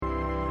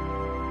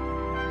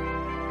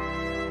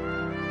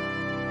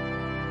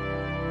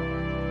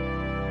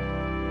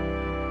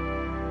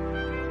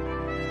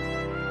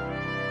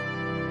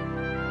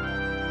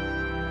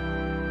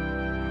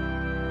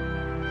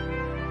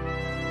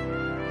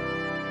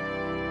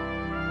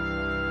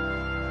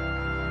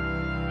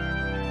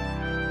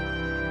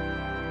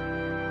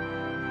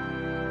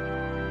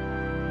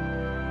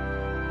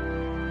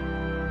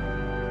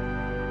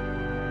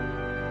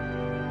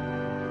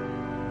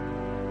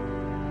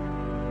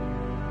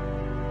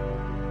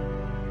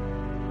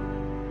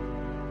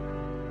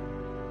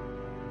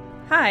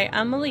Hi,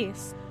 I'm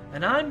Elise.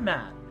 And I'm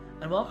Matt,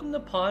 and welcome to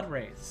Pod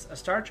Race, a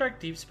Star Trek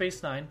Deep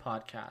Space Nine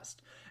podcast.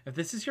 If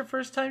this is your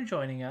first time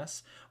joining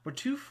us, we're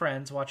two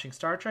friends watching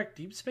Star Trek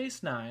Deep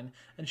Space Nine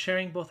and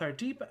sharing both our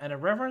deep and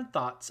irreverent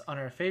thoughts on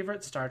our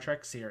favorite Star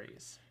Trek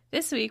series.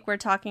 This week we're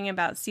talking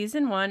about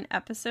Season 1,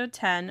 Episode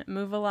 10,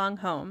 Move Along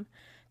Home,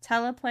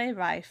 teleplay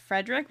by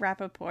Frederick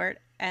Rappaport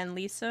and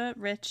Lisa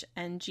Rich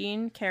and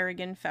Jean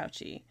Kerrigan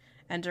Fauci,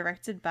 and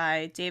directed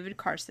by David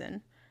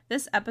Carson.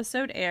 This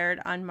episode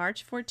aired on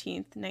March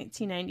 14th,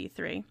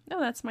 1993. Oh,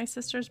 that's my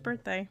sister's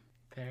birthday.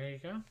 There you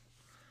go.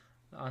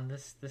 On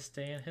this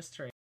day in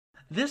history.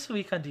 This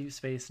week on Deep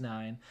Space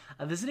Nine,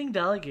 a visiting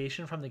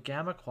delegation from the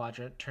Gamma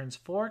Quadrant turns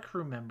 4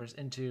 crew members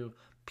into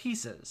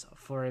pieces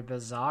for a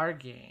bizarre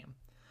game.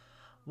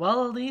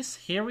 Well, Elise,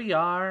 here we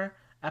are.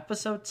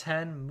 Episode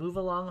 10, Move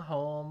Along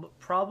Home.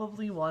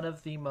 Probably one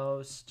of the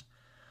most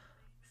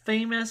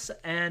famous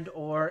and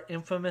or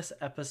infamous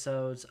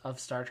episodes of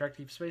Star Trek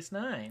Deep Space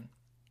Nine.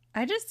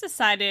 I just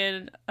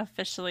decided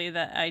officially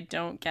that I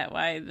don't get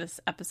why this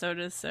episode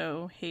is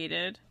so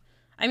hated.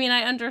 I mean,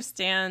 I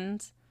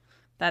understand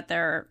that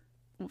there are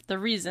the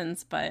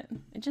reasons, but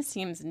it just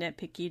seems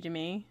nitpicky to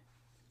me.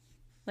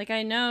 Like,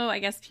 I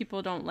guess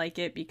people don't like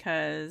it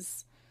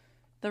because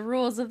the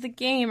rules of the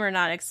game are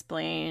not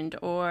explained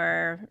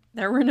or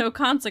there were no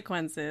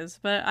consequences,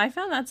 but I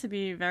found that to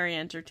be very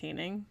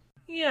entertaining.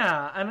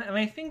 Yeah, and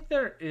I think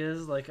there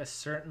is like a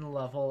certain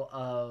level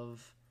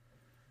of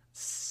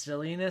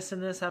silliness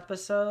in this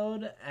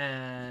episode,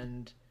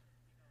 and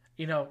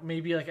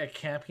maybe like a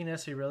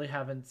campiness we really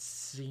haven't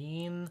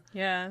seen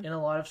in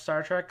a lot of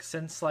Star Trek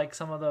since like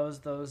some of those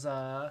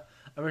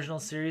original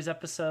series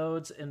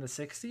episodes in the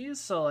 60s.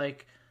 So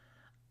like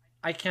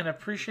I can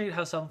appreciate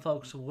how some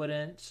folks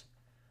wouldn't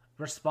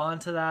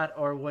respond to that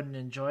or wouldn't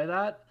enjoy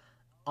that.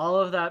 All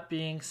of that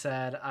being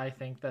said, I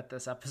think that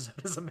this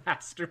episode is a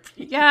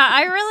masterpiece. Yeah,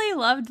 I really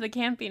loved the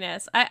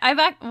campiness.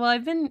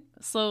 I've been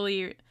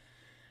slowly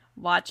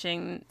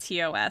watching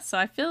TOS, so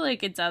I feel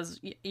like it does,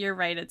 you're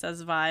right, it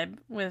does vibe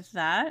with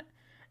that.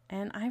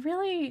 And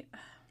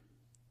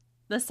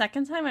the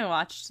second time I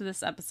watched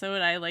this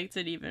episode, I liked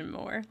it even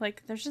more.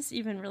 Like, there's just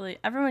even really,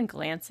 everyone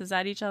glances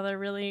at each other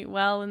really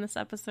well in this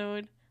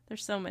episode.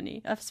 There's so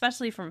many,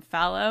 especially from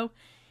Fallow,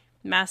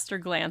 master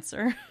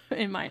glancer,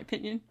 in my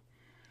opinion.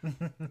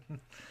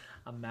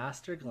 A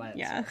master glancer.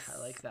 Yes. I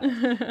like that.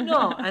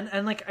 No,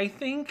 and like I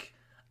think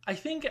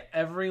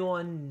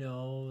everyone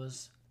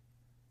knows.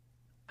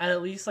 And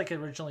at least, like,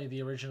 originally,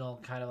 the original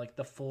kind of, like,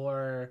 the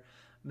 4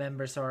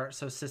 members are,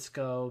 so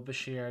Sisko,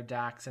 Bashir,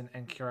 Dax,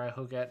 and Kira,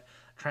 who get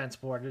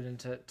transported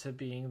into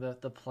being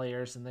the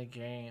players in the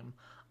game.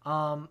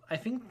 I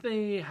think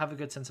they have a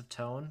good sense of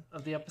tone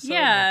of the episode,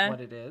 yeah, like,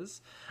 what it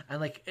is. And,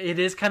 like, it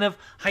is kind of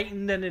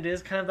heightened, and it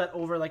is kind of that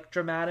over, like,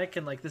 dramatic,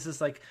 and, like, this is,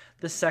 like,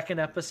 the second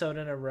episode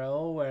in a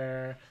row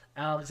where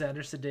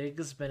Alexander Siddig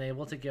has been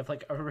able to give,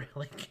 like, a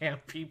really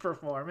campy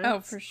performance.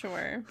 Oh, for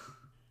sure.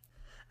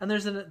 And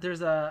there's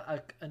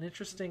an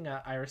interesting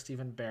Ira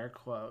Steven Behr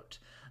quote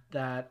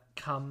that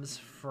comes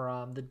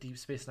from the Deep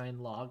Space Nine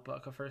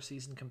logbook, a first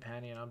season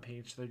companion, on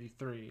page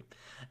 33.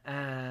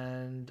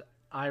 And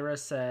Ira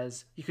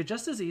says, "You could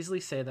just as easily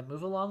say that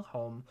Move Along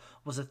Home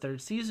was a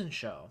third season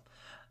show.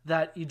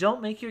 That you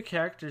don't make your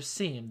characters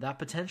seem that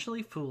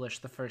potentially foolish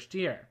the first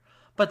year.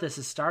 But this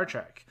is Star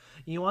Trek.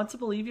 You want to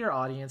believe your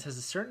audience has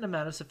a certain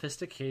amount of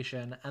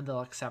sophistication and they'll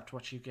accept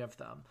what you give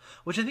them."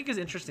 Which I think is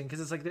interesting because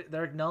it's like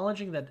they're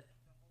acknowledging that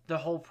the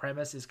whole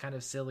premise is kind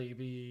of silly.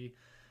 The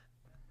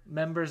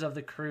members of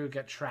the crew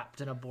get trapped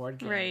in a board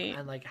game, right,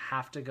 and like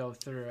have to go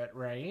through it,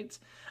 right?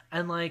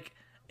 And like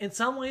in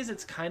some ways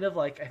it's kind of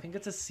like, I think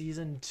it's a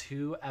season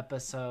 2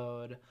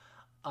 episode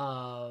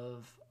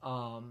of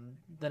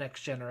The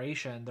Next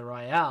Generation, the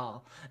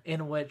Royale,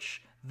 in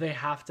which they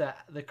have to,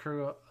 the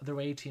crew, the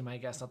away team, I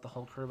guess, not the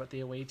whole crew, but the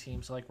away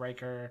team, so like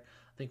Riker,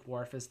 I think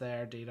Worf is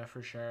there, Data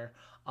for sure,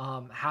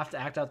 have to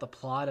act out the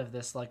plot of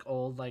this like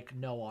old like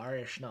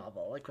noir-ish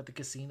novel, like with the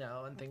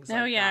casino and things like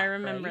that. Oh yeah, I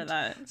remember right?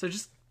 that. So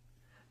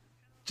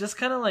just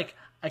kind of like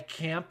a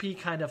campy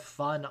kind of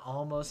fun,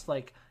 almost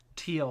like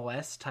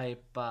TOS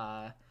type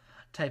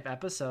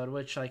episode,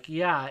 which like,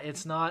 yeah,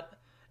 it's not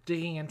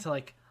digging into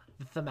like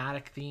the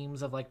thematic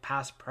themes of like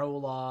past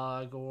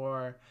prologue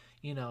or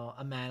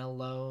A Man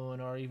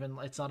Alone, or even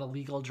it's not a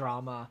legal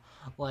drama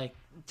like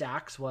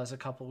Dax was a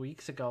couple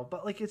weeks ago,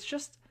 but like it's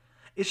just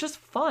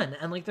fun,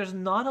 and like there's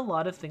not a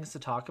lot of things to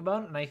talk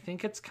about, and I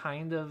think it's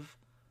kind of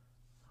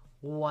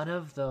one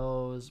of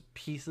those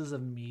pieces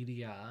of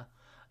media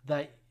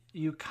that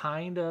you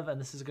kind of, and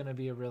this is going to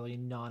be a really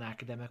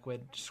non-academic way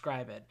to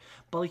describe it,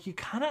 but like you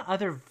kind of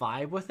either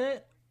vibe with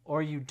it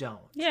or you don't.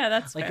 Yeah,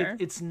 that's like fair.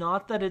 It's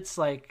not that it's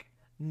like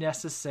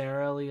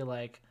necessarily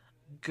like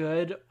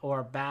good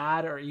or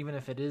bad, or even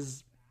if it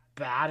is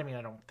bad, I mean,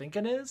 I don't think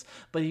it is,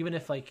 but even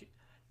if like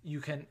you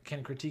can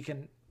critique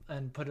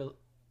and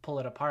pull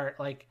it apart,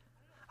 like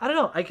I don't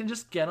know, I can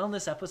just get on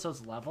this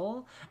episode's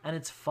level and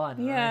it's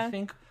fun. Yeah. And I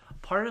think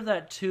part of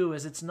that too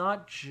is it's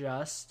not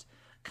just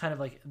kind of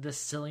like the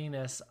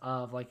silliness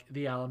of like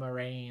the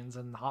Alamarines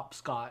and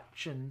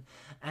hopscotch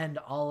and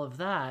all of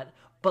that.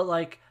 But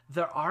like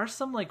there are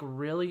some like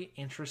really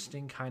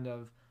interesting kind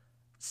of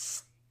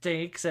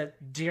stakes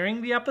at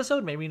during the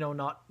episode, maybe no,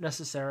 not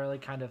necessarily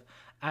kind of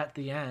at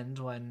the end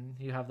when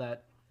you have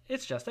that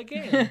it's just a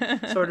game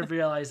sort of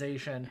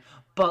realization.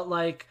 But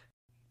like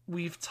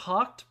we've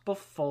talked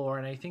before,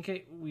 and I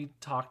think we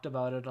talked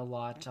about it a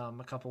lot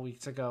a couple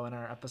weeks ago in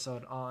our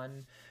episode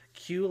on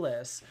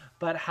Q-less,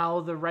 but how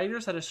the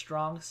writers had a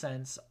strong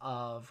sense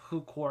of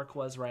who Quark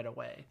was right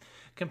away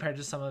compared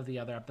to some of the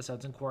other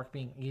episodes, and Quark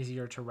being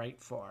easier to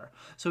write for.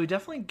 So we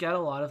definitely get a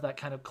lot of that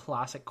kind of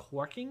classic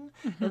quarking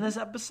in this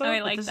episode.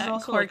 I like this that. is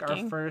also Quarking.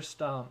 like our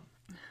first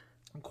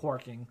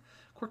quarking.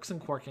 Quirks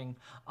and quarking.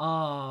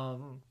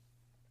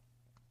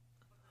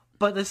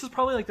 But this is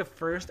probably like the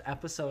first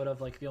episode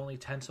of like the only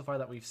 10 so far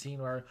that we've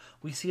seen where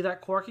we see that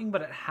quarking,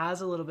 but it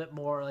has a little bit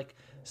more like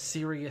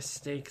serious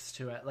stakes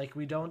to it. Like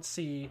we don't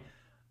see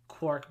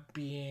Quark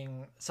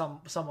being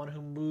someone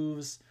who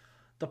moves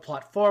the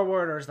plot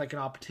forward or is like an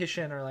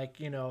opposition or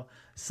like, you know,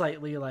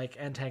 slightly like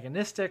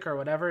antagonistic or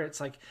whatever. It's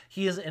like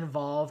he is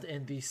involved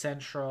in the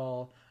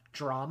central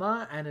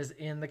drama and is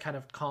in the kind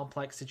of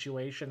complex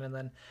situation and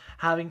then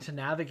having to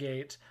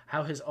navigate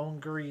how his own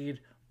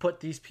greed put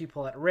these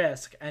people at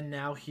risk, and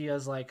now he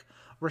is like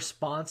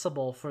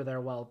responsible for their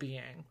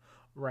well-being,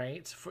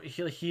 right?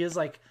 He is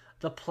like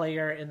the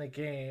player in the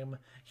game.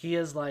 He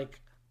is like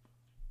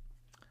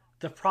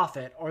the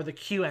prophet or the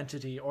Q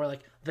entity or like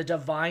the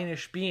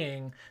divine-ish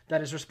being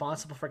that is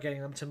responsible for getting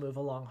them to move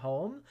along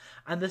home.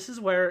 And this is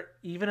where,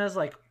 even as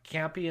like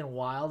campy and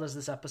wild as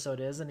this episode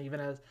is, and even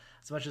as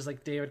much as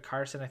like David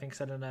Carson I think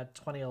said in a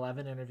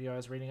 2011 interview I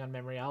was reading on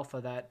Memory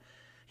Alpha that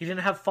he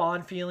didn't have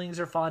fond feelings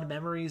or fond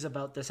memories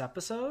about this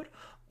episode,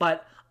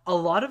 but a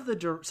lot of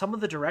some of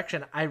the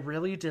direction I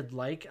really did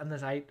like, and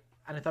I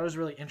thought it was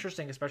really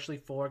interesting, especially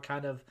for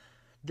kind of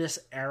this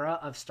era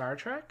of Star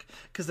Trek,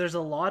 because there's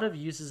a lot of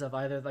uses of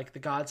either like the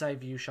God's Eye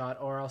view shot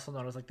or also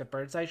known as like the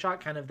bird's eye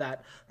shot, kind of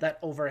that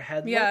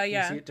overhead look.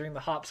 You see it during the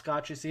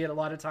hopscotch. You see it a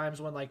lot of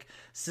times when like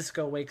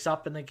Sisko wakes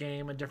up in the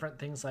game and different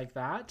things like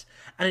that.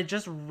 And it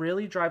just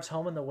really drives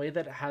home in the way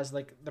that it has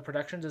like the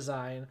production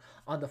design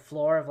on the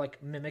floor of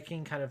like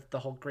mimicking kind of the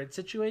whole grid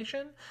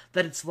situation,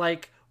 that it's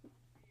like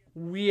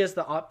we as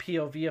the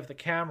POV of the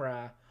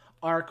camera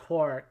are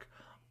Quark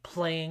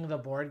playing the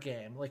board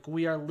game. Like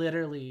we are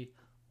literally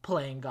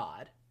playing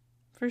God,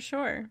 for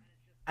sure.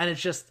 And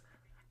it's just,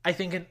 I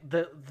think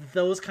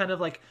those kind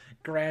of like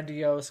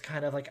grandiose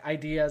kind of like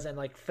ideas and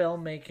like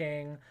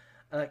filmmaking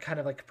kind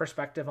of like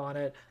perspective on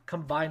it,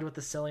 combined with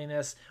the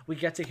silliness, we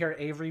get to hear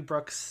Avery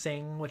Brooks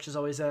sing, which is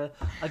always a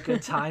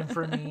good time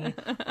for me.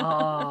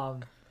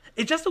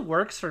 It just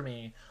works for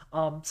me.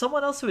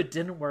 Someone else who it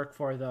didn't work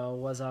for, though,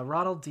 was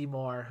Ronald D.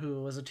 Moore,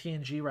 who was a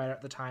TNG writer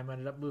at the time,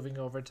 ended up moving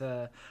over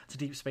to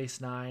Deep Space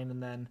Nine,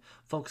 and then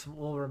folks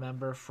will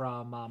remember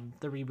from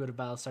the reboot of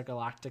Battlestar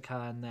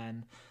Galactica, and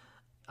then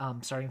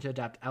starting to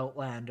adapt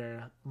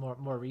Outlander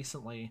more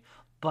recently.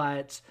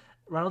 But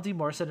Ronald D.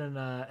 Moore said in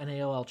an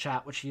AOL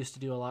chat, which he used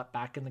to do a lot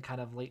back in the kind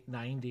of late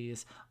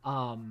 90s.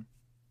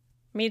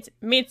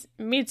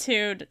 Me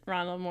too,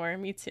 Ronald Moore,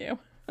 me too.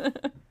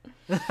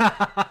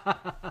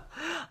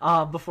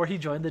 Before he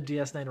joined the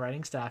DS9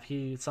 writing staff,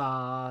 he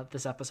saw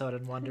this episode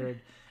and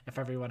wondered if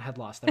everyone had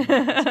lost their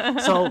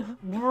minds. So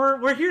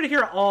we're here to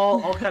hear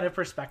all kind of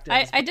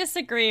perspectives. I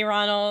disagree,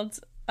 Ronald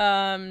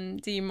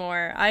D.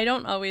 Moore. I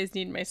don't always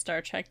need my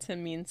Star Trek to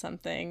mean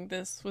something.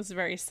 This was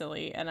very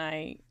silly, and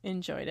I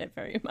enjoyed it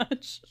very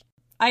much.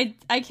 I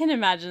can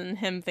imagine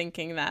him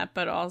thinking that,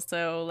 but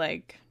also,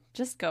 like,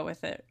 just go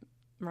with it,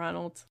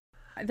 Ronald.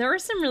 There were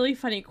some really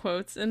funny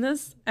quotes in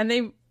this, and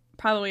they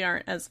probably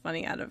aren't as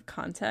funny out of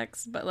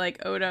context, but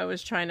like Odo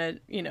was trying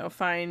to,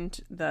 find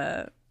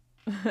the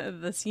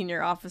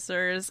senior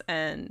officers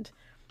and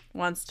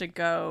wants to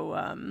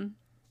go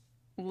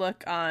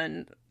look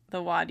on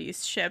the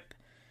Wadi's ship,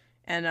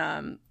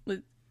 and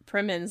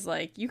Primin's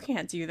like, you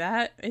can't do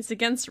that, it's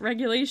against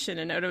regulation,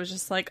 and Odo's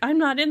just like, I'm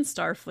not in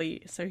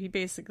Starfleet. So he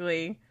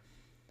basically,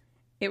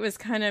 it was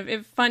kind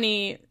of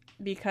funny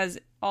because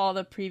all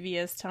the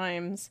previous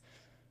times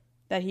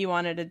that he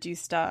wanted to do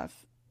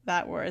stuff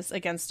that was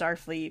against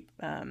Starfleet,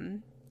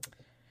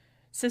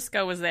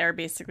 Sisko was there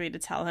basically to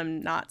tell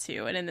him not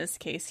to, and in this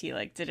case he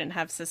like didn't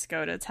have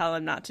Sisko to tell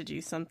him not to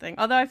do something.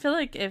 Although I feel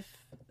like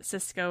if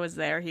Sisko was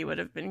there, he would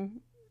have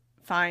been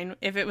fine.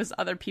 If it was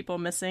other people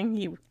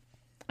missing,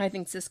 I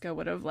think Sisko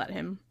would have let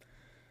him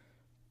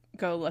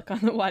go look on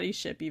the Wadi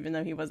ship even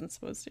though he wasn't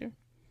supposed to,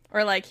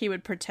 or like he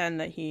would pretend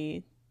that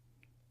he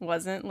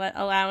wasn't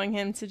allowing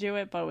him to do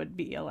it but would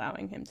be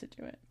allowing him to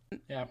do it.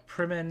 Yeah,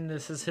 Primin,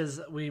 this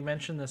is we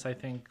mentioned this, I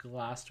think,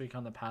 last week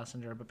on The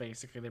Passenger, but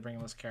basically they bring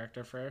in this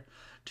character for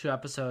 2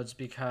 episodes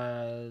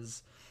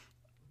because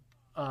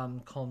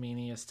Cole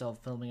Meany is still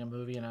filming a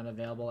movie and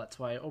unavailable. That's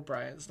why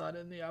O'Brien's not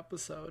in the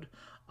episode.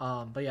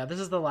 But yeah,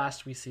 this is the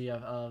last we see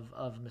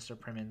of Mr.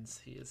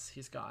 Primmins.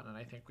 He's gone, and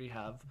I think we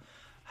have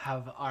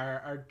have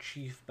our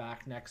chief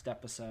back next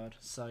episode.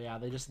 So yeah,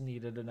 they just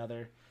needed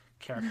another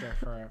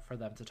character for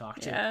them to talk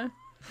to. Yeah.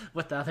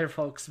 With the other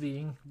folks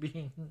being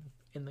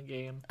in the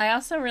game. I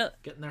also really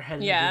getting their head in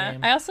the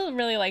game. I also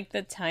really like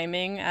the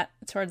timing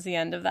towards the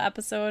end of the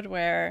episode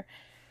where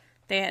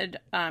they had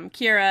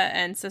Kira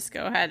and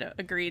Cisco had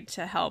agreed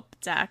to help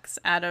Dax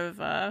out of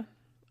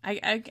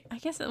I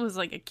guess it was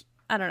like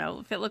I don't know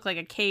if it looked like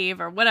a cave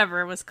or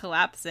whatever was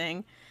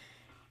collapsing,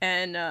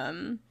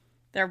 and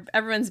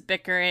everyone's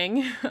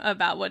bickering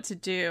about what to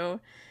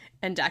do.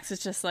 And Dax is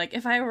just like,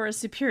 if I were a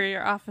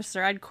superior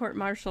officer, I'd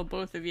court-martial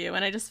both of you.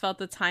 And I just felt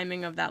the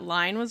timing of that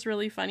line was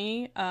really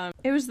funny.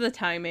 It was the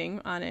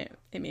timing on it.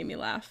 It made me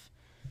laugh.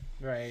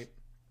 Right.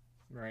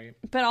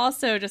 But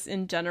also just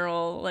in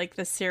general, like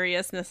the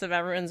seriousness of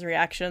everyone's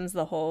reactions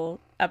the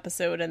whole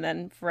episode. And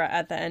then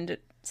at the end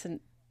it to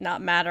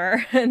not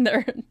matter. And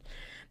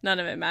none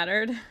of it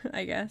mattered,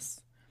 I guess.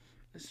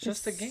 It's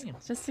just a game.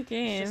 It's just a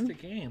game. It's just a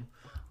game.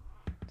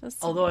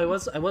 Although I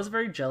was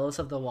very jealous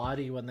of the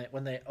Wadi when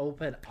they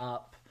open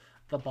up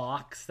the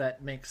box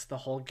that makes the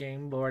whole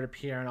game board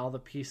appear and all the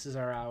pieces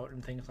are out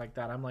and things like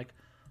that. I'm like,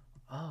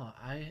 oh,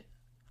 I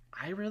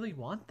really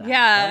want that.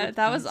 Yeah,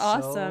 that was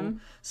awesome.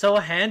 So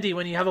handy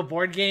when you have a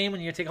board game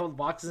and you take out the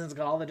boxes and it's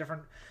got all the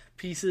different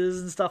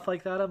pieces and stuff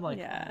like that. I'm like,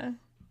 yeah,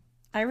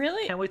 I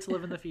really can't wait to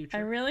live in the future. I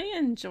really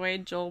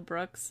enjoyed Joel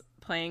Brooks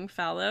playing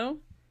Fallow.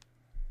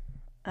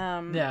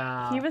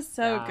 He was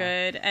so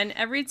good, and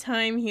every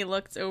time he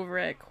looked over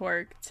at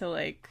Quark to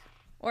like,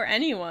 or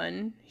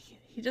anyone,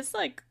 he just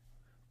like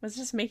was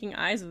just making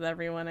eyes with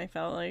everyone, I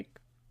felt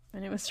like,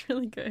 and it was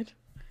really good.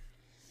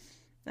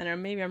 I don't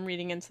know, maybe I'm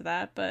reading into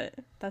that, but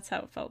that's how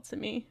it felt to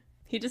me.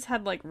 He just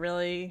had like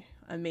really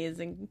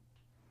amazing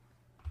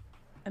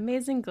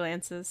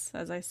glances,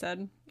 as I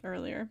said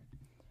earlier.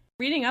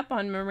 Reading up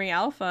on Memory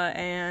Alpha,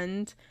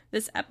 and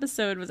this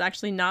episode was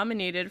actually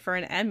nominated for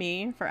an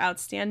Emmy for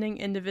Outstanding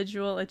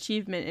Individual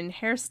Achievement in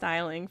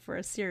Hairstyling for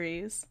a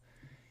Series.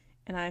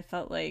 And I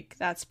felt like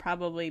that's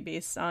probably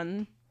based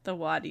on the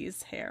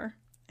Wadi's hair.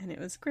 And it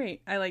was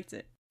great. I liked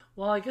it.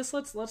 Well, I guess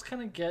let's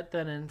kind of get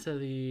then into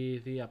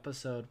the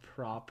episode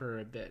proper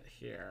a bit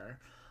here.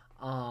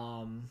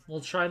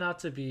 We'll try not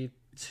to be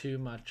too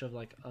much of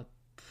like a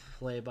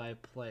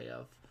play-by-play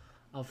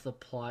of the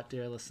plot,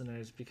 dear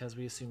listeners, because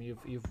we assume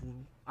you've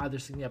either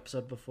seen the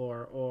episode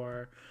before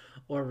or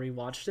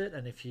rewatched it,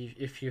 and if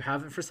you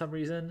haven't for some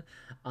reason,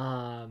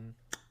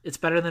 it's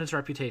better than its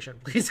reputation.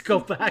 Please go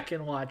back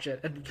and watch it,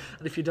 and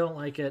if you don't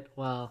like it,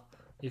 well,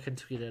 you can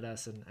tweet at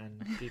us and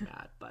be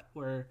mad, but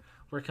we're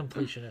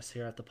completionists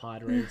here at the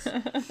Pod Race.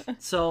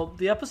 So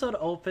the episode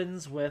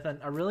opens with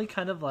a really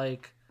kind of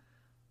like,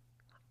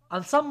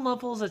 on some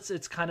levels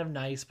it's kind of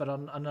nice, but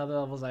on other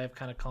levels I have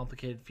kind of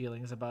complicated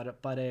feelings about it.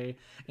 But a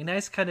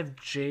nice kind of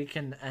Jake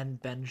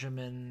and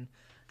Benjamin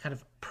kind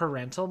of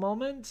parental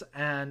moment,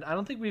 and I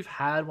don't think we've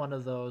had one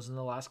of those in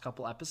the last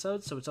couple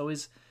episodes. So it's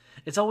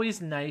always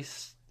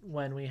nice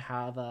when we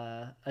have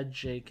a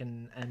Jake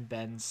and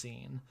Ben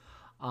scene.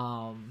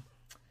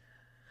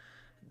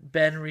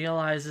 Ben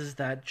realizes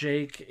that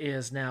Jake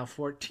is now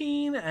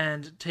 14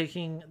 and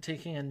taking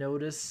a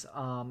notice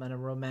and a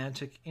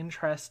romantic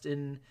interest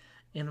in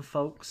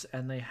folks,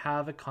 and they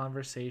have a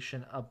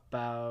conversation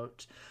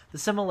about the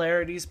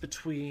similarities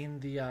between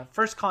the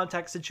first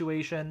contact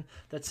situation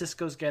that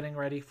Cisco's getting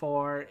ready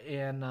for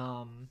in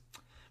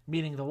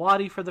meeting the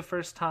Wadi for the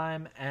first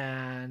time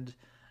and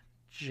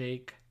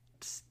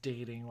Jake's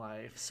dating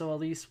life. So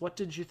Elise, what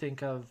did you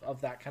think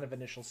of that kind of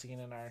initial scene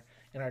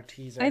in our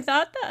teaser? I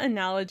thought the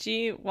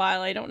analogy,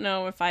 while I don't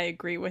know if I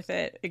agree with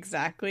it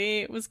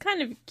exactly, was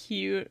kind of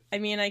cute. I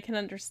mean, I can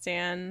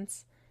understand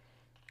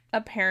a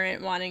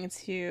parent wanting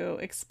to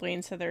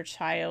explain to their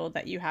child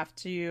that you have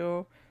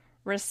to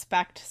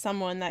respect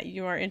someone that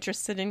you are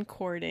interested in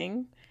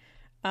courting.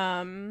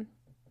 But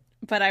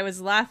I was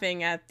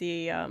laughing at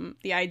the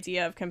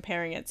idea of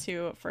comparing it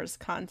to first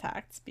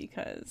contact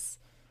because,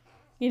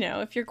 you know,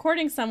 if you're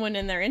courting someone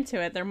and they're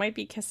into it, there might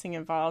be kissing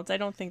involved. I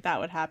don't think that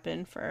would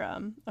happen for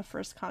a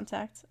first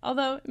contact,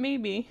 although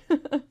maybe.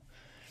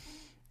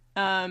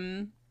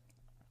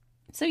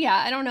 So yeah,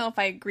 I don't know if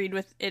I agreed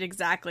with it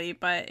exactly,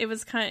 but it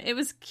was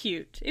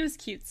cute. It was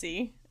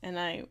cutesy, and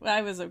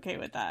I was okay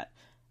with that.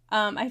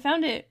 I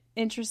found it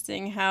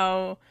interesting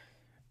how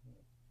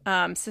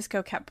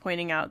Cisco kept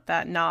pointing out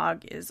that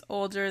Nog is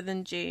older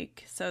than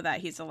Jake, so that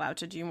he's allowed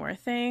to do more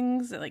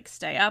things, like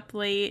stay up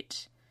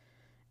late.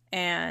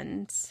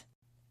 And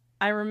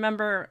I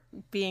remember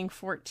being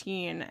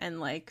 14 and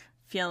like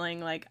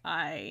feeling like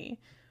I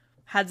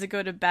had to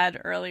go to bed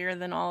earlier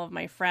than all of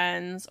my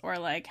friends, or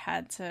like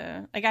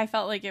I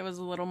felt like it was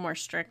a little more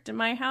strict in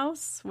my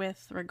house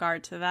with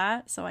regard to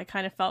that. So I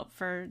kind of felt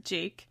for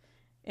Jake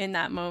in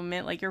that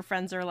moment, like your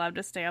friends are allowed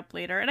to stay up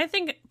later. And I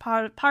think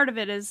part of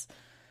it is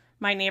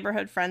my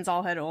neighborhood friends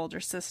all had older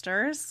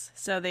sisters,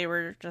 so they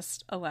were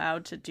just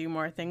allowed to do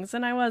more things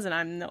than I was, and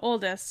I'm the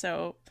oldest,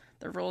 so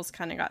the rules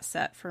kind of got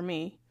set for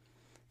me.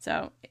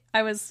 So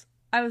I was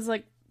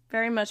like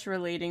very much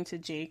relating to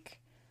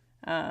Jake,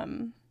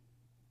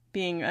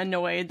 being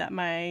annoyed that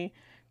my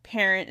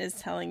parent is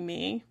telling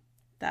me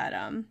that,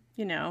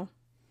 you know,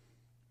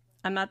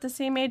 I'm not the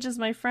same age as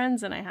my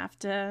friends and I have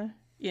to,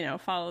 you know,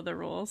 follow the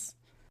rules.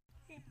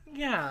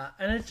 Yeah,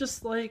 and it's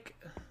just like,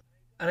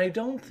 and I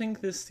don't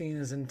think this scene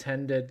is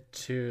intended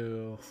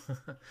to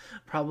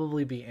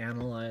probably be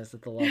analyzed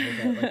at the level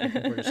that like I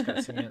think we're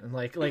discussing it, and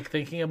like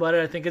thinking about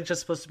it. I think it's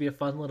just supposed to be a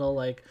fun little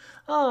like,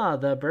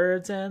 the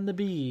birds and the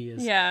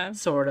bees, Yeah,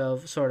 sort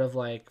of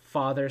like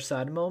father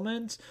son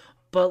moment.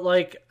 But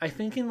like I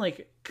think in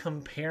like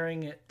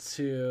comparing it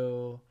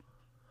to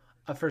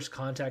a first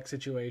contact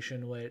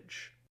situation,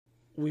 which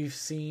we've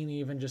seen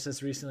even just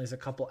as recently as a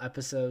couple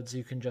episodes,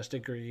 you can just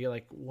agree,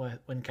 like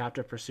when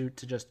Captive Pursuit,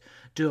 to just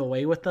do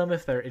away with them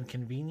if they're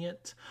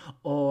inconvenient,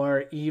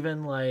 or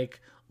even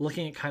like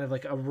looking at kind of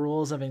like a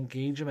rules of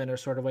engagement or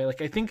sort of way.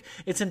 Like I think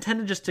it's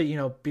intended just to, you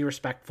know, be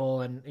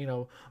respectful and, you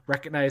know,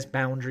 recognize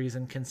boundaries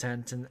and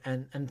consent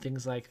and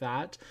things like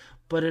that.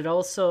 But it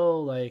also,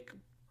 like,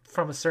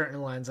 from a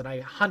certain lens, and I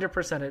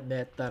 100%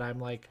 admit that I'm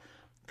like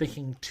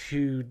thinking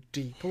too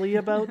deeply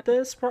about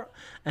this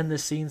and the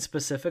scene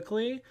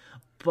specifically,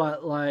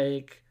 but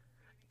like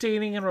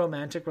dating and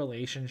romantic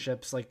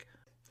relationships like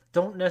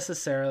don't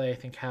necessarily, I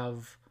think,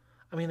 have,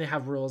 I mean, they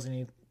have rules and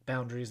need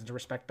boundaries and to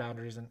respect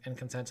boundaries and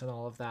consent and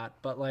all of that,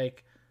 but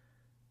like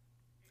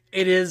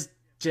it is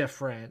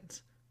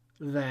different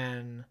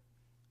than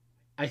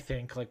I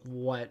think like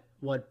what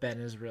Ben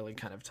is really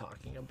kind of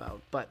talking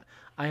about. But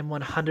I'm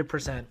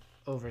 100%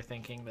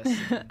 overthinking this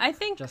scene. I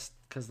think just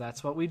because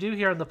that's what we do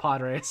here in the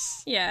pod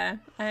race. Yeah,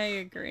 I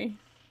agree.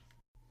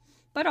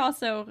 But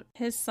also,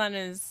 his son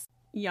is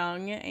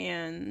young,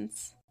 and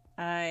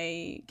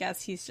I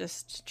guess he's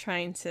just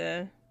trying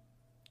to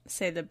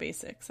say the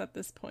basics at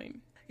this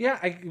point.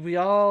 Yeah, we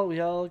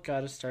all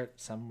got to start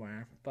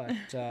somewhere, but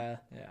yeah,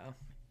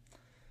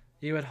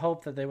 you would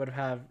hope that they would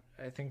have.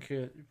 I think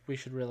we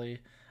should really.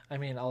 I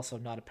mean, also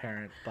not a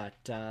parent,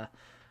 but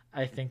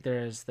I think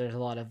there's a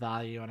lot of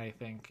value, and I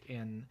think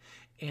in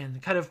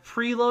kind of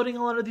preloading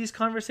a lot of these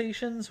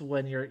conversations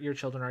when your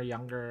children are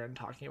younger and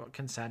talking about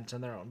consent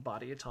and their own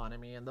body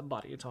autonomy and the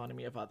body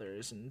autonomy of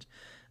others and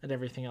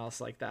everything else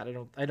like that.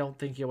 I don't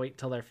think you wait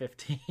till they're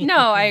 15. No,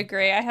 I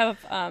agree. I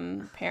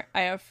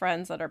have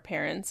friends that are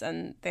parents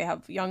and they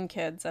have young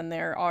kids and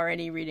they're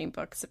already reading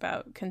books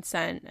about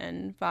consent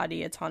and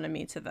body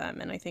autonomy to them,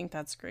 and I think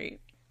that's great.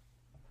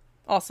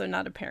 Also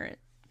not a parent.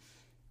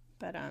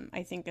 But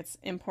I think it's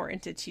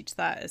important to teach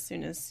that as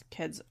soon as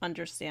kids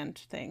understand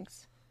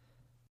things.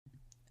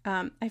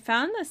 I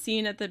found the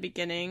scene at the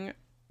beginning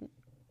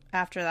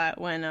after that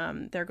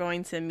when they're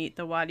going to meet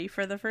the Wadi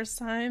for the first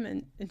time,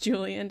 and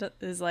Julian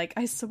is like,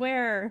 I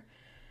swear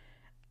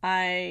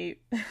I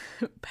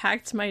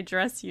packed my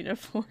dress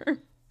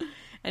uniform.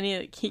 And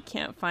he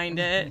can't find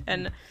it.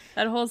 And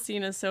that whole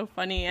scene is so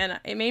funny.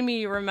 And it made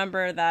me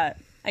remember that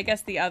I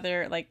guess the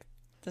other, like,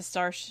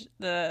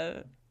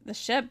 the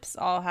ships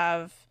all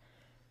have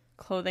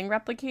clothing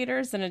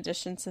replicators in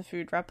addition to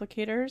food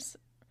replicators,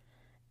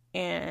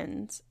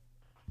 and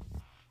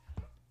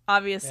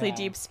obviously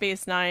Deep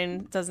Space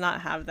Nine does not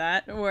have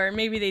that, or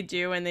maybe they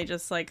do and they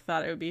just like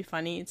thought it would be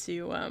funny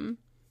to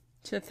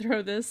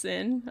throw this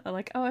in,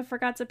 like, oh, I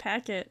forgot to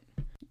pack it.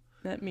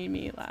 That made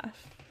me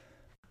laugh.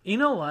 You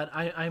know what,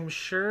 I'm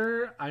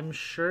sure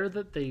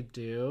that they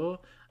do,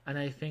 and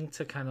I think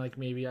to kind of like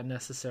maybe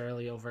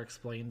unnecessarily over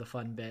explain the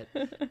fun bit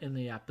in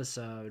the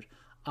episode,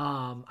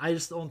 I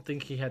just don't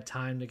think he had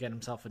time to get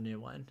himself a new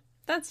one.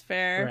 That's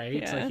fair.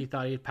 Right? Yeah. Like he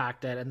thought he'd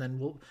packed it and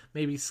then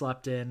maybe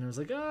slept in and was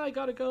like, I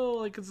gotta go.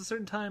 Like it's a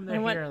certain time they're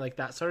here. Like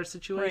that sort of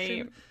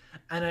situation.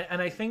 Right.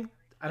 And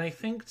I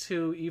think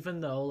too, even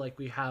though like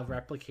we have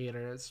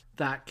replicators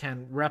that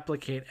can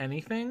replicate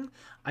anything,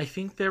 I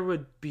think there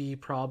would be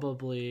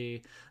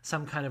probably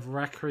some kind of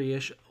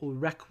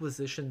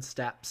requisition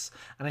steps.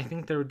 And I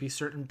think there would be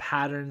certain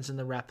patterns in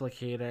the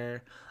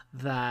replicator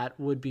that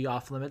would be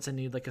off limits and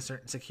need like a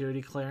certain security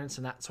clearance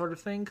and that sort of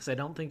thing, because I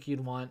don't think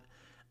you'd want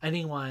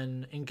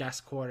anyone in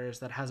guest quarters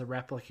that has a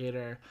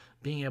replicator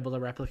being able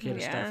to replicate a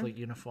Starfleet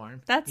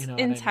uniform. That's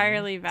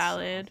entirely I mean?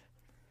 Valid. So.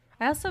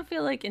 I also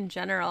feel like in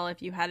general,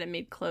 if you hadn't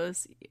made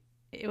clothes,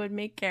 it would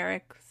make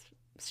Garrick's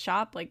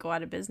shop like go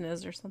out of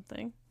business or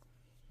something.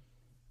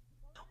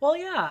 Well,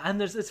 yeah,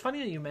 and it's funny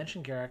that you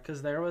mentioned Garrick,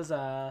 because there was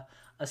a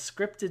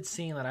scripted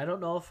scene that I don't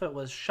know if it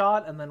was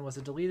shot and then was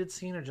a deleted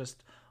scene or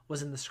just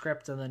was in the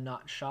script and then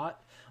not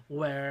shot,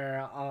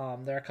 where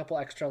there are a couple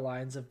extra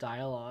lines of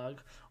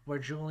dialogue where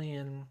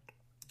Julian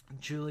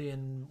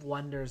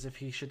wonders if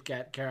he should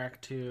get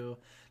Garrick to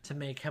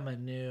make him a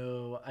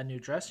new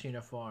dress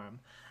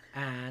uniform,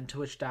 and to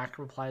which Dak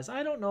replies,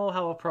 I don't know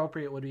how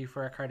appropriate it would be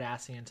for a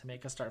Cardassian to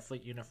make a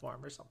Starfleet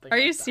uniform or something. Are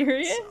you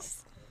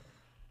serious? So.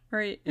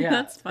 Right. Yeah,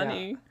 that's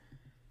funny.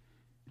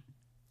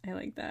 Yeah. I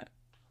like that.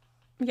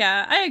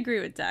 Yeah, I agree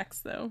with Dax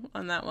though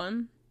on that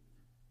one.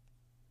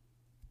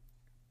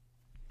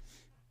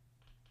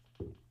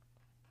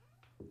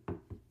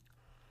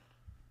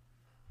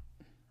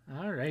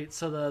 All right,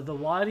 so the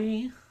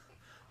Wadi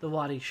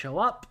show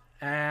up,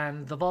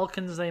 and the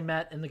Vulcans they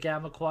met in the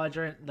Gamma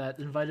Quadrant that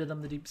invited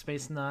them to Deep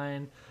Space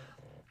Nine,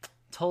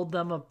 told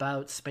them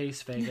about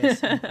Space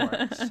Vegas and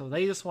Quark. So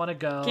they just want to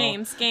go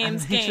games.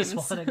 They just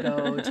want to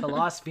go to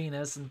Las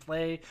Vegas and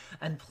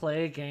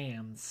play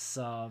games.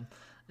 So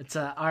it's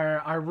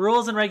our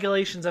rules and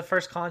regulations of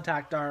First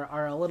Contact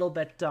are a little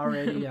bit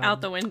already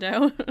out the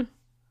window.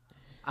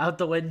 Out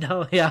the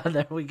window. Yeah,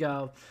 there we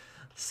go.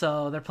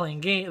 So they're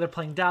playing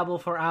Dabble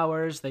for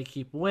hours. They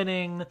keep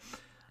winning.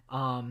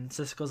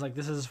 Sisko's like,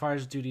 this is as far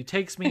as duty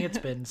takes me. It's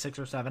been 6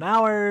 or 7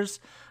 hours.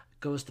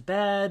 Goes to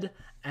bed,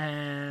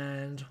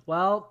 and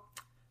well,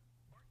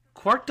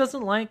 Quark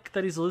doesn't like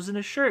that he's losing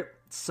his shirt.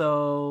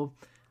 So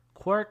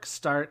Quark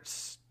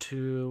starts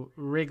to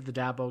rig the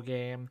Dabo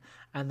game,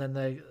 and then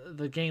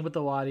the game with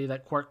the Wadi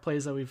that Quark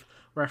plays that we've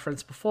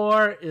referenced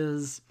before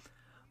is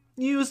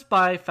used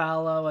by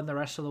Fallow and the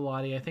rest of the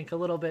Wadi, I think, a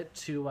little bit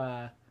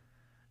to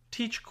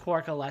teach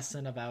Quark a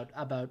lesson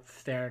about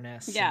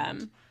fairness. Yeah.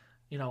 And,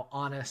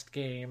 honest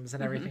games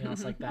and everything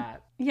else like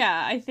that.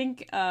 Yeah, I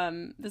think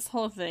this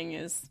whole thing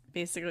is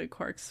basically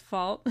Quark's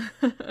fault.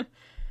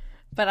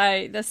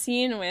 But the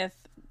scene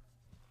with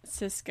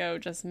Sisko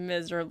just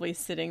miserably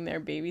sitting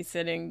there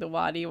babysitting the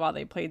Wadi while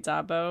they play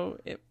Dabo,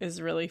 it is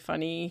really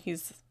funny.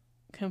 He's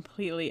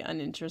completely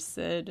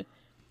uninterested.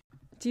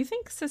 Do you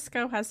think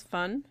Sisko has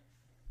fun?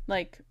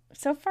 Like,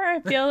 so far I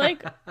feel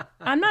like,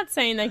 I'm not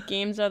saying that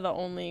games are the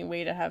only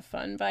way to have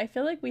fun, but I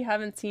feel like we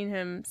haven't seen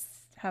him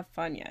have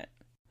fun yet.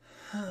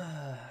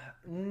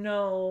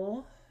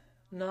 No,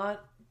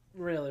 not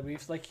really.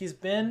 He's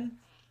been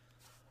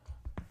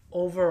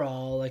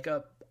overall like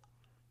a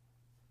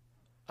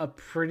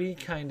pretty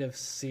kind of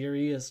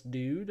serious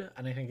dude,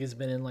 and I think he's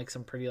been in like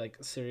some pretty like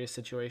serious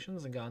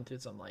situations and gone through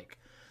some like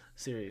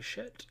serious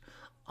shit.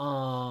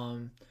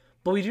 But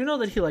we do know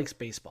that he likes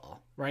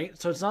baseball, right?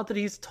 So it's not that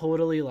he's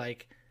totally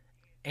like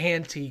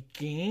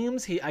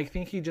anti-games. I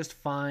think he just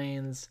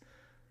finds,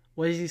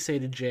 what does he say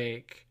to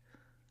Jake?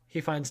 He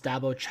finds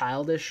Dabo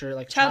childish, or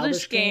like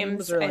childish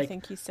games, or like, I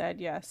think he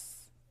said,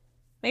 yes.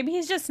 Maybe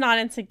he's just not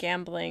into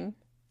gambling.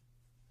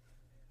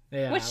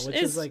 Yeah, which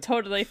is like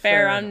totally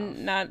fair.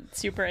 I'm not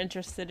super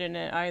interested in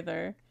it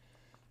either.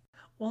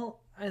 Well,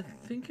 I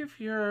think if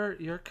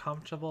you're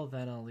comfortable,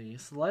 then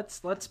Elise,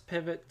 let's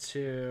pivot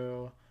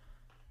to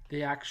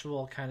the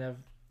actual kind of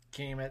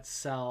game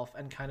itself,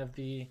 and kind of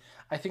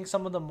I think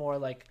some of the more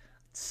like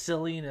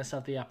silliness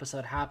of the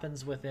episode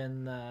happens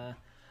within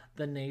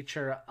the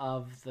nature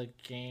of the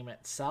game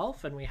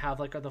itself. And we have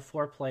like the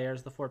 4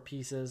 players, the 4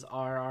 pieces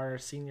are our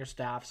senior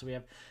staff. So we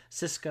have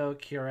Sisko,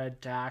 Kira,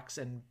 Dax,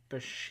 and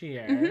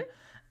Bashir. Mm-hmm.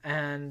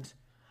 And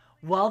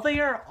while they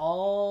are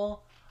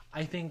all,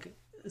 I think,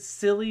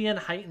 silly and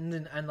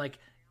heightened and like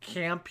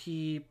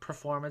campy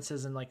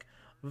performances and like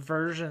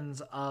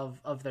versions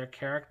of their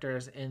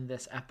characters in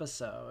this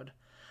episode,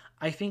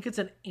 I think it's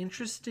an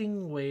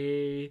interesting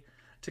way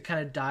to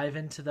kind of dive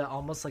into the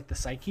almost like the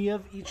psyche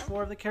of each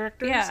 4 of the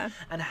characters, yeah,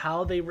 and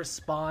how they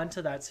respond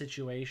to that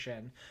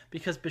situation.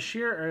 Because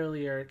Bashir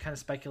earlier kind of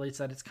speculates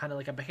that it's kind of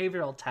like a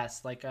behavioral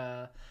test, like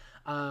a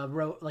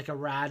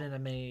rat in a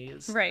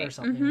maze, right, or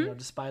something. Mm-hmm.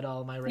 Despite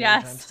all my rage,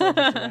 yes. I'm still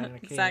just a rat in a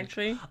cage.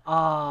 Exactly.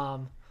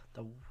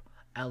 The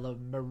Ella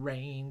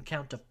Moraine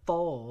count to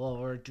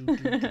 4. Do, do,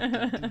 do, do,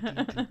 do,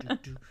 do, do,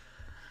 do.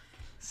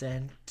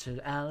 Sent to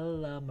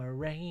Ella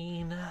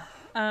Moraine.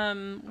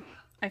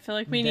 I feel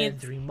like we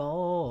need 3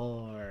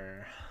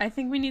 more. I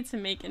think we need to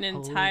make an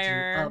Hold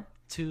entire you up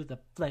to the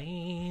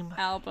flame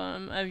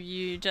album of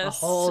you just a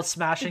whole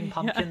Smashing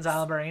Pumpkins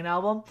Ella Moraine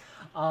album.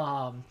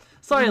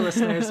 Sorry,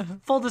 listeners.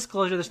 Full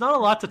disclosure: there's not a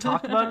lot to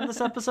talk about in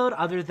this episode,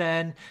 other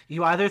than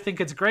you either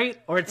think it's great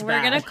or it's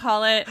bad. We're gonna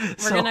call it.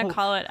 We're gonna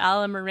call it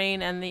Ella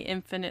Moraine and the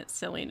Infinite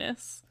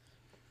Silliness.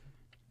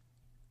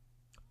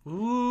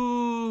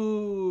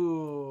 Ooh!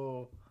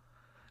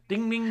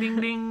 Ding, ding, ding,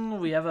 ding!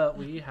 We have a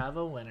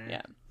winner.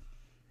 Yeah.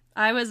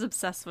 I was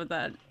obsessed with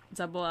that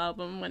double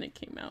album when it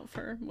came out,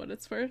 for what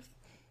it's worth.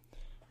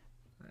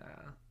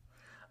 Yeah.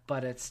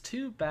 But it's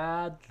too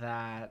bad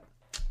that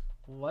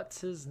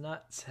What's His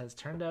Nuts has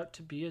turned out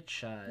to be a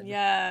chud.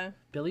 Yeah.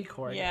 Billy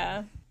Corgan.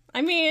 Yeah.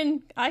 I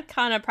mean, I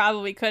kind of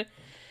probably could.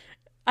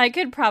 I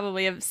could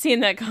probably have seen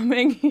that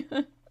coming.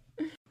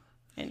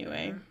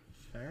 Anyway.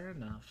 Fair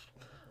enough.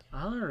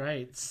 All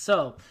right.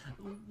 So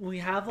we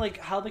have like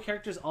how the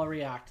characters all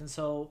react. And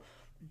so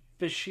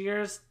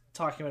Bashir's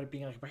talking about it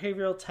being like a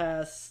behavioral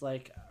test,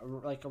 like a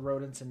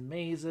rodent in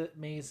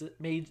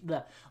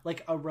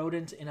like a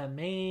rodent in a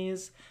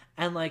maze,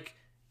 and like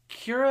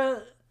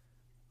Kira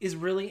is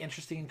really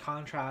interesting in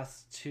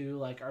contrast to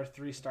like our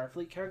 3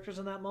 Starfleet characters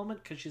in that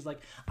moment, because she's like,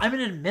 I'm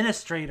an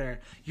administrator,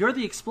 you're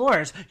the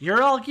explorers,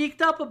 you're all geeked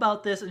up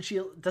about this, and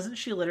she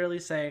literally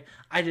say,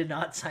 I did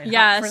not sign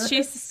up for this? Yeah,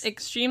 she's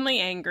extremely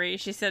angry.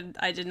 She said,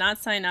 I did not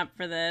sign up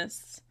for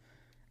this,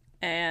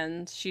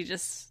 and she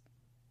just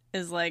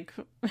is like,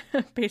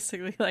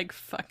 basically like,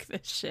 fuck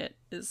this shit,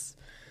 is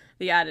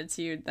the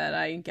attitude that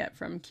I get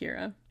from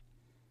Kira.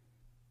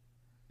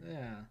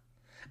 Yeah.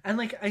 And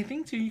like I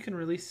think too, you can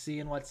really see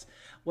in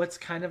what's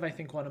kind of I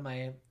think one of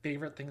my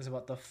favorite things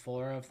about the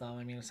four of them.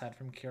 I mean, aside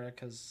from Kira,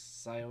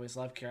 because I always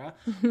love Kira,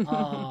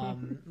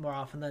 more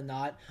often than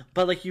not.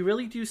 But like you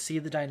really do see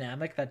the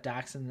dynamic that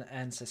Dax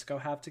and Cisco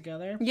have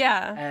together.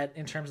 Yeah. And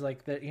in terms of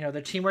like the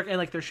their teamwork and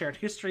like their shared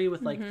history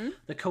with like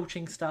the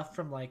coaching stuff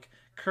from like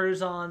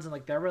Curzon's and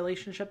like their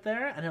relationship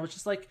there, and it was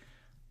just like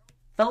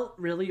felt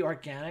really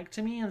organic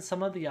to me. And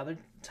some of the other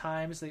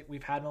times that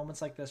we've had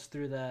moments like this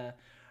through the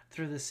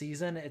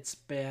season, it's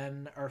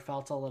been or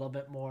felt a little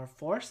bit more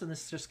forced, and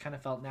this just kind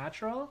of felt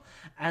natural.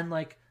 And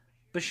like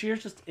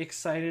Bashir's just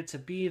excited to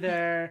be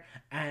there,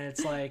 and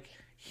it's like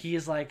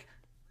he's like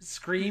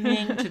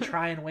screaming to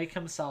try and wake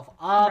himself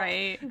up.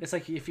 Right. It's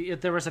like if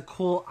there was a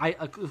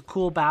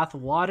cool bath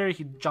of water,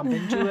 he'd jump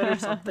into it or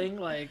something.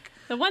 Like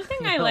the one thing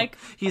I like,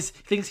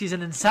 thinks he's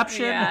in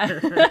Inception. Yeah.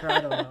 Or, I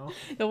don't know.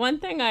 The one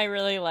thing I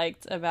really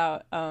liked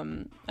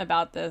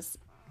about this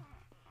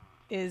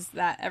is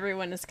that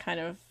everyone is kind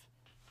of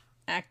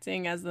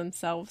acting as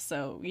themselves.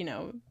 So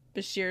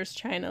Bashir's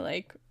trying to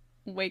like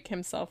wake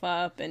himself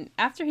up, and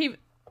after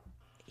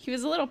he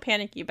was a little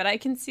panicky, but I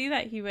can see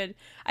that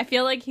I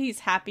feel like he's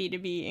happy to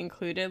be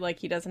included, like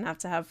he doesn't have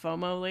to have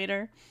FOMO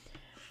later.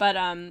 But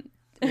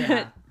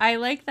yeah. I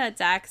like that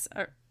Dax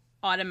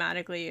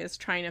automatically is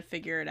trying to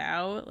figure it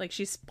out. Like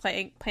she's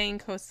paying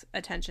close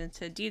attention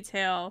to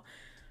detail.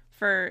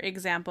 For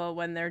example,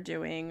 when they're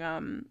doing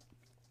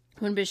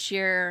when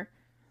Bashir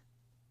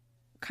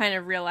kind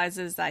of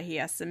realizes that he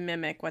has to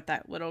mimic what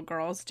that little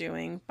girl's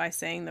doing by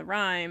saying the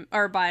rhyme,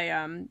 or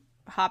by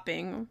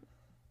hopping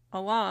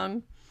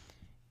along.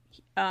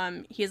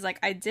 He's like,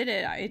 I did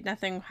it.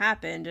 Nothing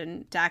happened.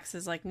 And Dax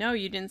is like, no,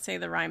 you didn't say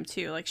the rhyme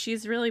too. Like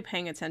she's really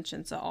paying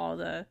attention to all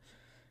the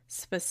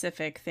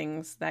specific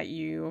things that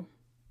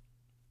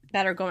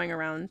are going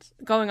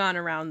on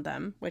around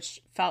them,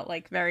 which felt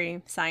like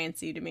very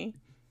sciencey to me.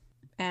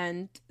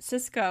 And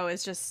Cisco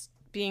is just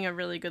being a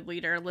really good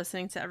leader,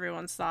 listening to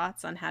everyone's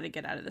thoughts on how to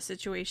get out of the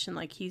situation.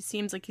 Like he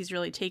seems like he's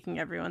really taking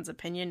everyone's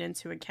opinion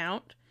into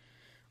account,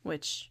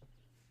 which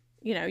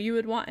you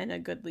would want in a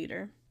good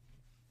leader.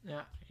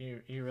 Yeah,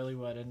 you really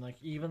would. And like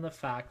even the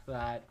fact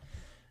that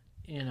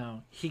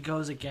he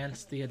goes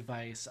against the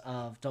advice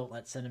of don't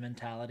let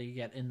sentimentality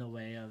get in the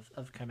way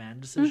of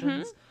command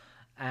decisions.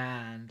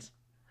 And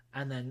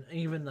then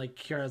even like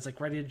Kira's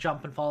like ready to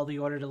jump and follow the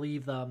order to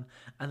leave them,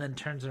 and then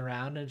turns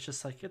around, and it's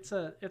just like it's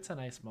a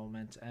nice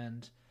moment.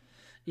 And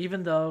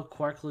even though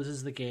Quark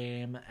loses the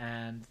game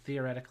and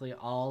theoretically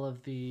all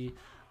of the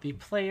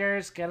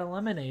players get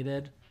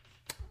eliminated,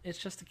 it's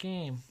just a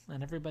game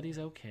and everybody's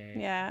okay.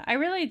 Yeah, I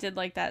really did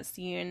like that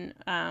scene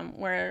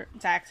where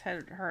Dax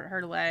had hurt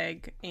her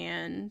leg,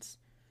 and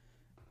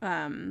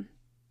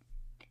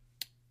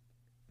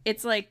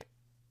it's like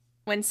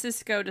when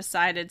Cisco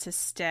decided to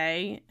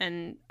stay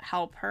and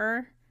help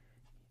her,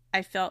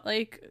 I felt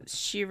like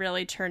she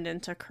really turned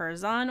into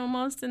Curzon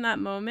almost in that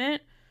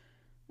moment,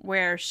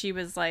 where she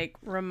was like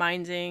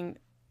reminding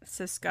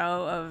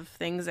Cisco of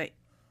things that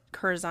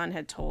Curzon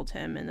had told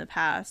him in the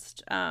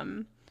past.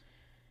 And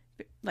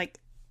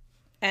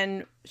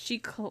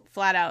she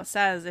flat out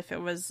says, if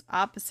it was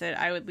opposite,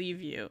 I would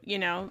leave you,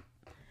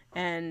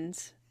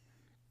 and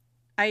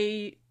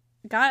I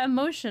got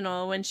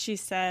emotional when she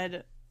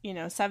said,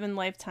 7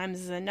 lifetimes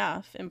is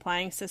enough,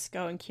 implying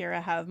Cisco and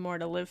Kira have more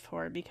to live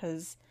for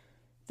because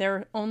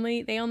they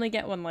only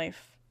get one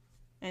life,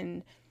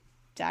 and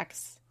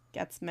Dax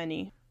gets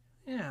many.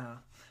 Yeah.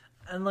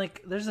 And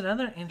like there's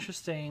another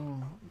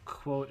interesting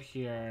quote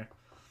here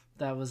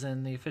that was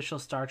in the official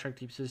Star Trek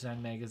Deep Space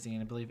Nine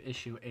magazine, I believe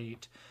issue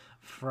 8,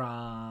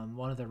 from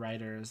one of the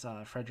writers,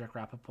 Frederick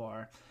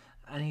Rappaport.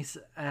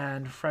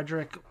 And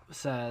Frederick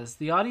says,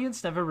 the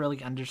audience never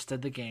really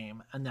understood the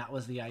game, and that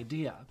was the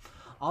idea.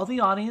 All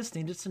the audience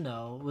needed to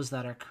know was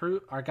that our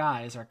crew,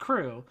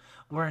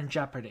 were in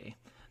jeopardy.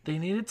 They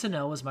needed to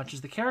know as much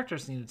as the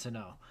characters needed to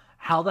know.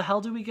 How the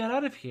hell do we get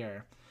out of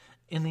here?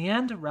 In the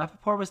end,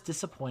 Rappaport was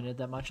disappointed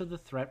that much of the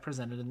threat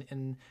presented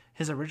in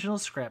his original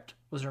script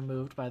was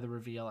removed by the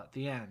reveal at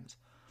the end.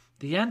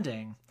 The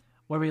ending,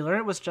 where we learn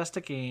it was just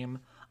a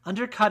game,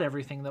 undercut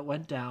everything that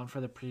went down for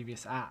the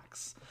previous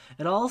acts.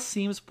 It all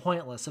seems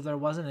pointless if there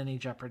wasn't any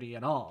jeopardy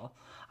at all.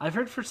 I've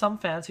heard from some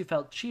fans who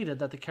felt cheated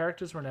that the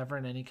characters were never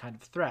in any kind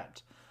of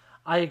threat.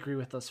 I agree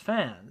with those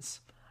fans.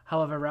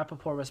 However,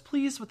 Rappaport was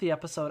pleased with the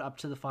episode up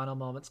to the final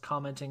moments,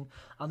 commenting,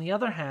 on the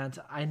other hand,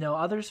 I know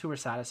others who were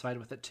satisfied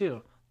with it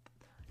too.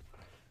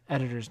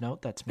 Editor's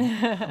note, that's me.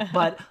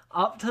 But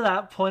up to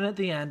that point at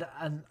the end,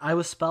 and I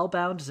was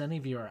spellbound as any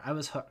viewer. I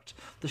was hooked.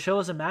 The show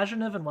is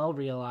imaginative and well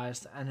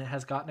realized, and it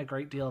has gotten a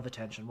great deal of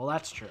attention. Well,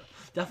 that's true.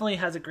 Definitely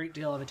has a great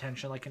deal of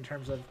attention, like in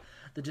terms of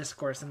the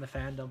discourse in the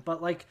fandom.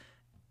 But like,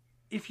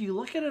 if you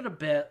look at it a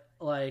bit,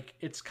 like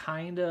it's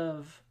kind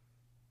of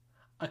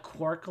a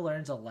Quark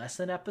learns a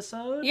lesson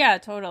episode. Yeah,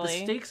 totally.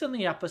 The stakes in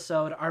the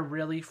episode are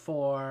really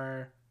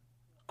for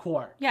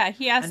Quark. Yeah,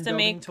 he has to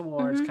make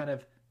towards kind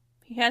of.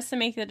 He has to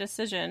make the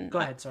decision. Go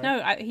ahead, sorry.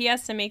 No, he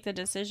has to make the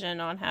decision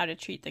on how to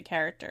treat the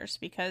characters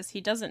because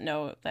he doesn't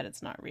know that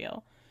it's not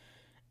real.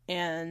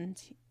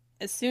 And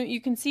as soon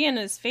you can see in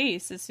his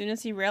face, as soon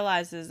as he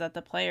realizes that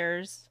the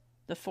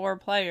 4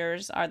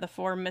 players are the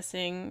 4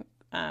 missing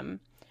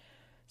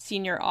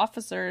senior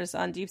officers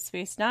on Deep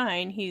Space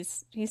Nine, he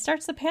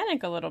starts to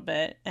panic a little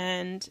bit,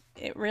 and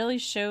it really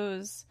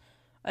shows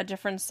a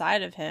different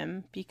side of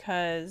him,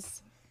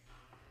 because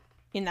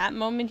in that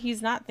moment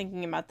he's not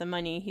thinking about the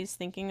money. He's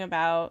thinking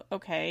about,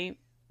 okay,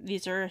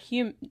 these are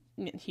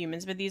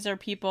humans, but these are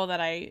people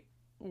that I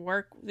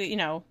work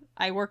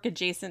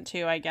adjacent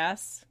to, I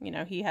guess.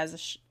 He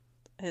has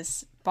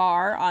his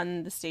bar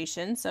on the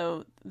station,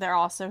 so they're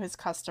also his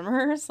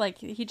customers. Like,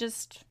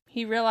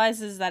 he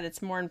realizes that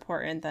it's more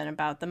important than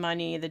about the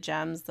money, the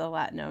gems, the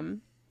latinum.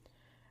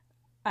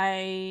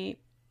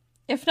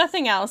 If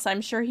nothing else,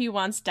 I'm sure he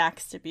wants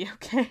Dax to be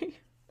okay.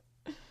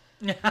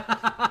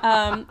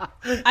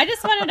 I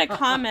just wanted to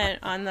comment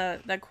on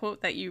the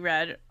quote that you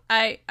read.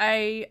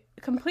 I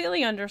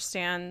completely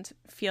understand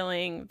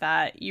feeling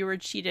that you were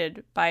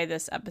cheated by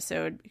this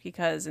episode,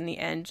 because in the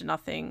end,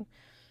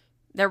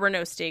 there were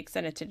no stakes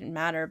and it didn't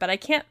matter. But I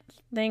can't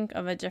think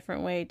of a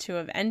different way to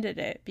have ended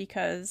it,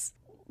 because,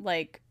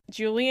 like,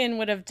 Julian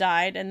would have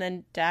died and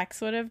then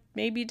Dax would have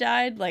maybe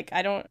died. Like,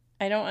 I don't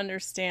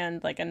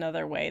understand, like,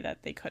 another way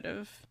that they could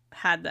have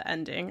had the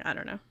ending. I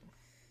don't know.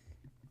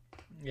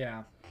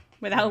 Yeah.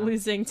 Without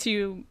losing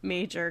 2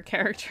 major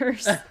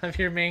characters of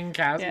your main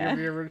cast, of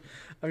your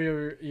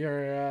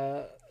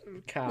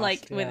cast,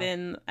 like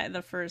within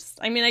the first.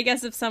 I mean, I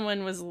guess if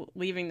someone was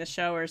leaving the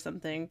show or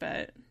something,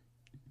 but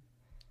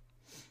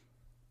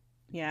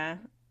yeah,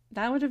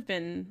 that would have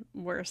been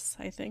worse,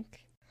 I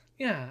think.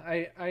 Yeah,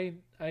 I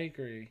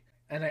agree,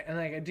 and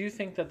I do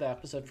think that the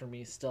episode for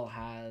me still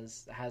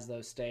has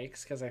those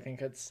stakes, because I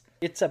think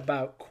it's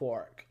about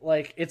Quark.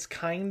 Like, it's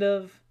kind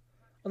of.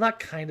 Well,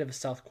 not kind of a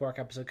South Quark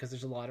episode, because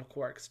there's a lot of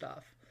Quark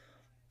stuff,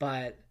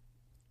 but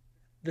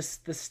the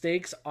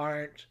stakes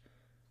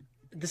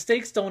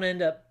don't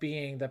end up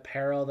being the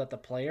peril that the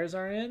players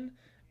are in.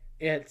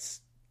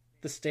 It's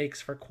the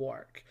stakes for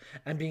Quark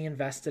and being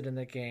invested in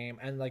the game,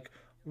 and, like,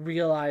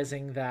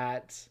 realizing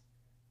that,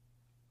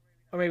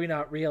 or maybe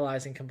not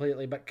realizing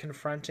completely, but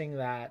confronting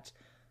that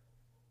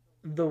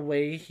the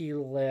way he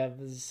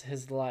lives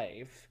his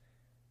life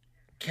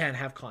can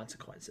have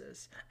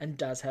consequences, and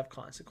does have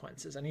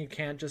consequences, and you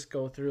can't just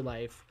go through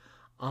life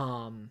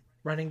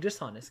running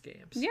dishonest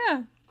games.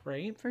 Yeah,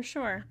 right, for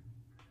sure.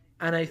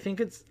 And I think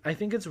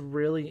it's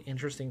really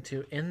interesting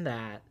too, in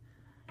that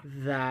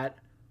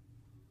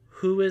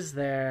who is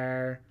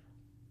there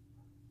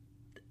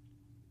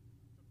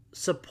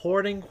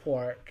supporting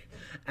Quark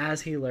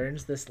as he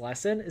learns this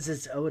lesson is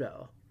it's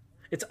Odo.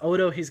 It's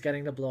Odo he's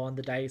getting to blow on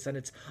the dice, and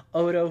it's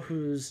Odo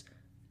who's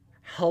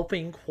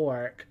helping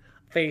Quark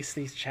face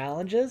these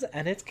challenges,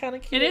 and it's kind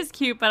of cute. It is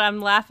cute, but I'm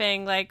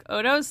laughing. Like,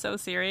 Odo's so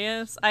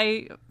serious.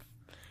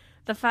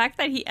 The fact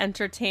that he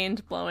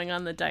entertained blowing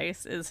on the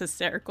dice is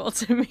hysterical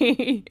to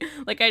me.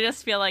 Like, I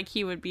just feel like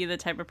he would be the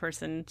type of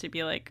person to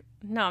be like,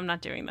 no, I'm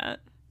not doing that.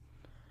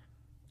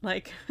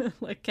 Like,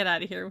 get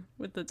out of here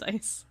with the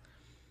dice.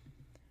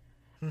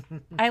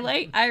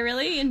 I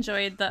really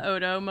enjoyed the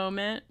Odo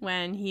moment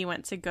when he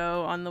went to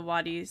go on the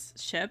Wadi's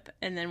ship,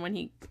 and then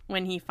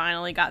when he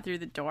finally got through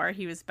the door,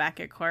 he was back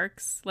at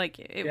Quark's. Like,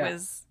 it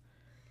was,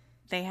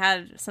 they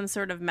had some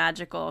sort of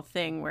magical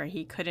thing where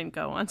he couldn't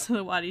go onto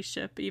the Wadi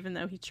ship, even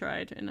though he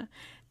tried. And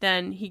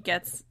then he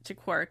gets to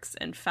Quark's,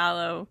 and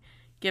Fallow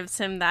gives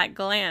him that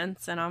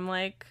glance, and I'm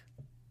like,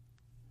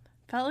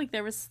 felt like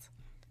there was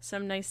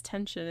some nice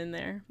tension in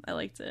there. I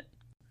liked it.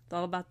 It's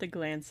all about the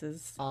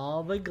glances.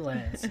 All the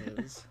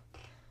glances.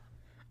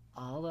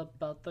 All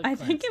about the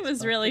glances. I think it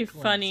was really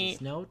funny.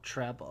 No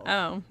treble.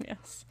 Oh,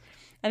 yes.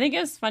 I think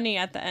it was funny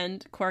at the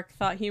end. Quark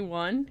thought he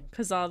won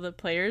because all the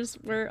players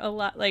were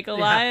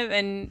alive,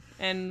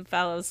 and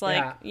Fallow's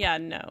like, yeah,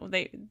 no,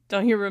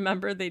 don't you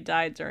remember they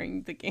died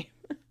during the game?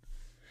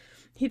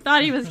 he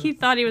thought he was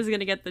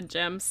gonna get the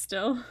gem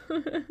still.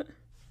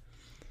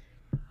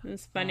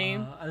 It's funny.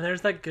 And there's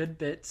that good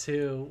bit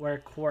too where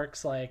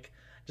Quark's like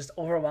just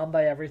overwhelmed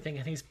by everything,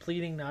 and he's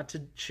pleading not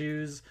to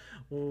choose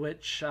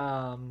which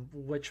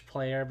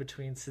player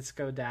between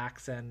Sisko,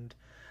 Dax, and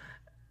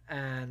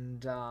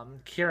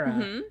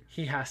Kira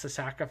he has to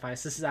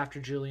sacrifice. This is after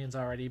Julian's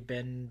already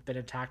been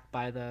attacked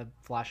by the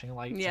flashing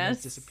lights and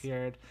has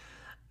disappeared,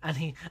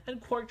 and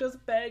Quark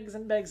just begs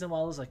and begs, and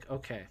Waldo's like,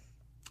 okay,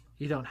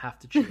 you don't have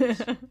to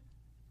choose.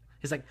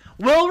 He's like,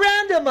 we'll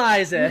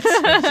randomize it.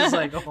 It's just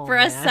like, oh, for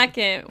a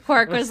second,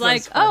 Quark was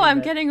like, oh, I'm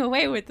getting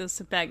away with this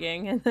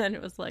begging. And then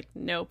it was like,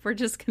 nope, we're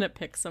just going to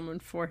pick someone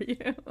for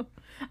you.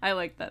 I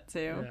like that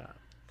too.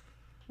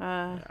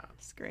 Yeah.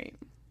 It's great.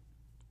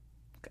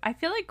 I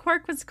feel like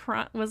Quark was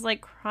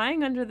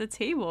crying under the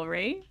table,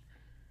 right?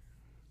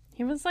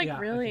 He was like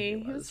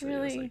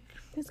he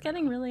was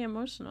getting really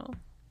emotional.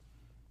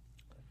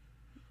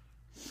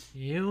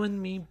 You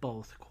and me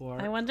both, Quark.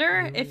 I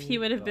wonder if he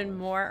would have been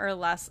more or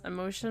less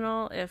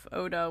emotional if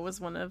Odo was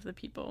one of the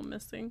people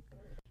missing.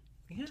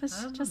 Yeah,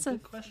 just a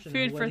question.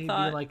 food for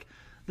thought. Like,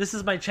 This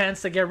is my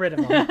chance to get rid of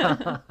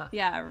him.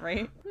 Yeah,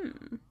 right.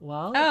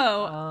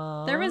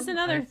 Well, There was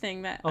another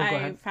thing that go I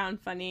ahead.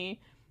 found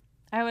funny.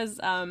 I was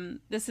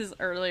this is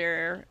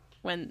earlier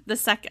when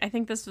I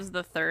think this was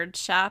the third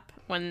shap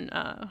when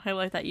I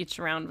like that each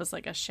round was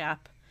like a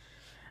shap.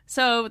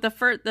 So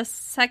the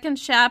second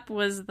shap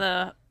was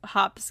the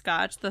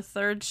hopscotch. The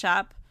third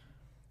shap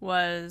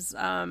was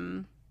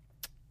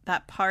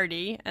that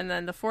party, and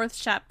then the fourth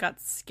shap got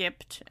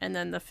skipped, and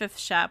then the fifth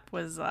shap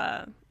was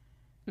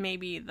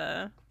maybe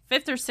the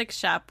fifth or sixth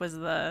shap was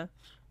the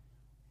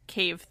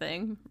cave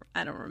thing.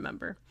 I don't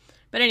remember.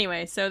 But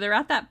anyway, so they're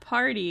at that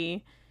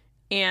party,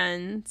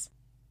 and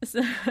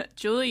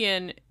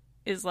Julian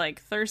is like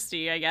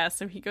thirsty, I guess,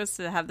 so he goes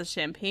to have the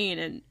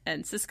champagne,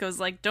 and Cisco's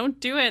like, don't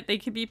do it, they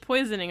could be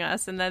poisoning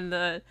us. And then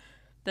the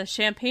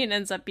champagne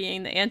ends up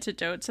being the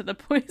antidote to the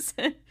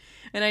poison.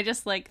 And I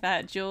just like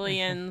that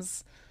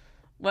Julian's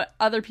what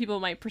other people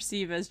might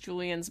perceive as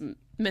Julian's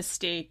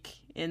mistake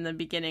in the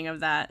beginning of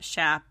that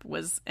shap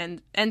was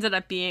and ended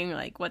up being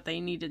like what they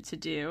needed to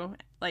do,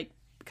 like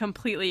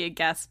completely a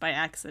guess by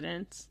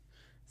accident.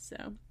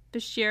 So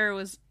Bashir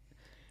was,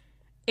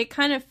 it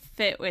kind of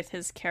fit with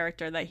his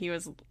character that he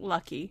was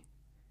lucky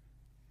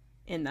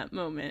in that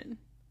moment.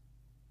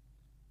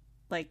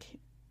 Like,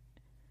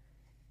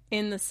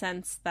 in the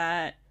sense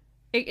that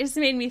it just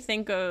made me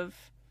think of,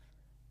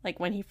 like,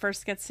 when he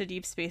first gets to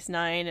Deep Space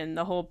Nine and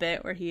the whole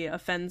bit where he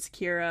offends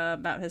Kira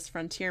about his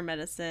frontier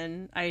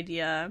medicine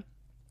idea,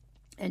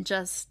 and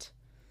just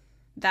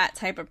that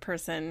type of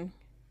person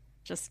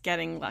just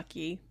getting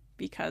lucky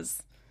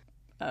because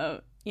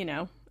of,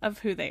 of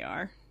who they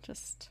are.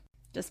 Just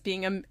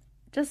being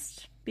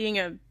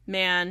a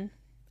man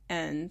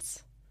and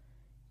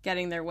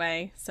getting their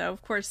way. So,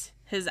 of course,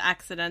 his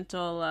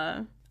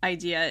accidental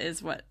idea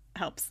is what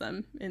helps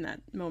them in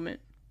that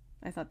moment.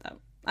 I thought that,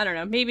 I don't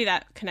know, maybe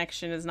that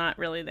connection is not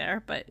really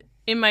there, but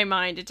in my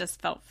mind, it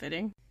just felt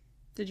fitting.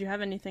 Did you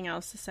have anything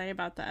else to say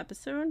about the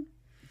episode?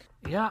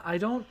 Yeah, I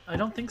don't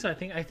think so. I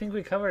think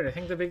we covered it. I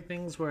think the big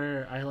things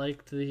were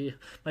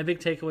my big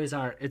takeaways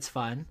are it's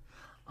fun.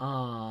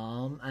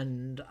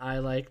 And I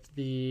liked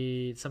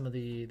some of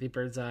the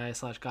bird's eye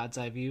 / God's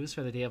eye views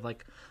for the day of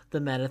like the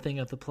meta thing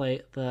of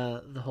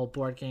the whole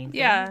board game thing.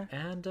 Yeah.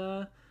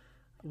 And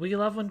we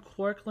love when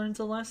Quark learns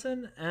a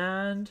lesson,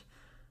 and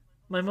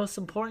my most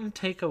important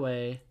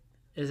takeaway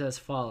is as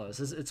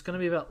follows. It's going to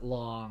be a bit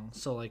long,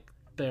 so like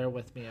bear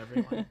with me,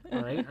 everyone.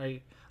 All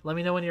right? Let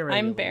me know when you're ready.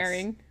 I'm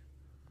bearing.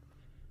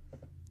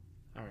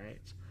 All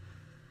right.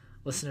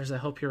 Listeners, I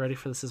hope you're ready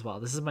for this as well.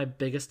 This is my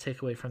biggest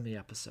takeaway from the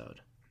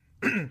episode.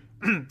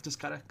 Just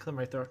gotta clear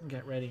my throat and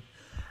get ready.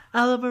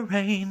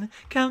 Alamarain,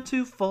 count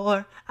to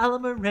 4.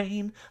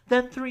 Alamarain,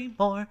 then 3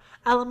 more.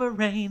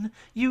 Alamarain,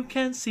 you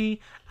can see.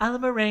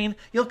 Alamarain,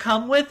 you'll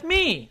come with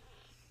me.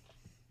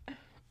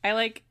 I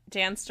like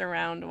danced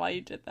around while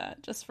you did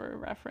that, just for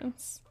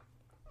reference.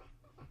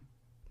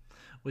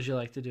 Would you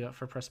like to do it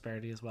for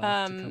prosperity as well?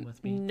 To come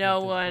with me?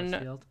 No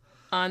one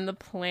on the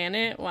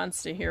planet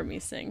wants to hear me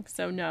sing,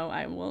 so no,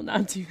 I will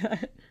not do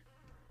that.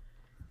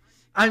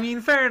 I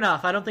mean, fair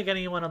enough. I don't think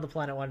anyone on the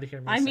planet wanted to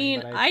hear me sing. I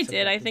mean, but I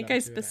did. I think I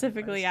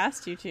specifically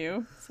asked you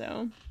to,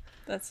 so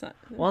that's not...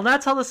 Well,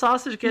 that's how the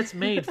sausage gets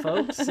made,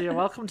 folks. So you're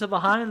welcome to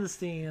behind the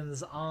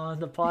scenes on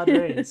the pod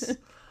race.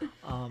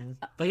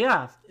 But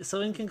yeah,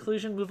 so in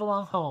conclusion, move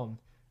along home.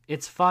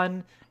 It's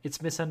fun. It's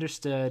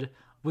misunderstood.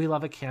 We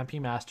love a campy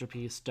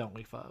masterpiece, don't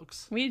we,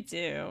 folks? We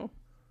do.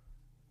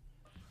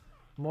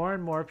 More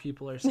and more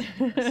people are saying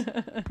this.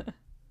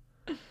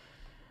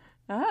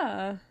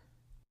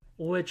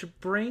 Which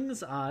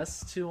brings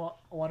us to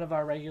one of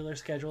our regular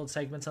scheduled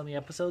segments on the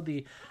episode,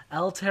 the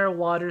Altair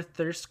Water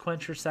Thirst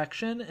Quencher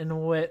section,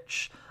 in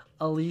which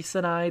Elise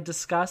and I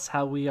discuss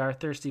how we are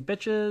thirsty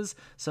bitches,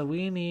 so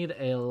we need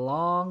a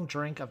long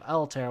drink of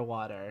Altair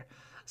water.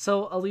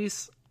 So,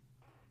 Elise,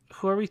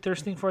 who are we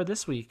thirsting for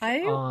this week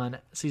on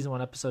Season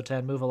 1, Episode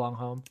 10, Move Along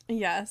Home?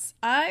 Yes,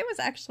 I was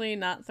actually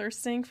not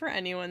thirsting for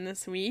anyone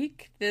this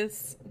week.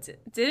 This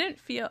didn't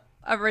feel...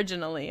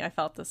 Originally, I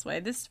felt this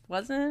way. This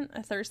wasn't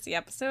a thirsty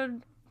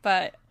episode,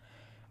 but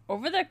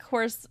over the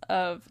course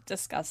of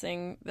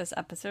discussing this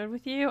episode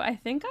with you, I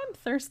think I'm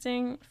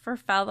thirsting for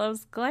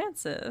Fallow's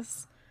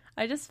glances.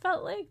 I just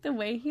felt like the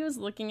way he was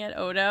looking at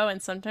Odo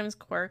and sometimes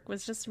Quark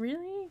was just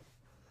really...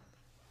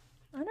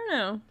 I don't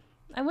know.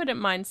 I wouldn't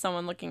mind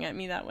someone looking at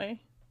me that way.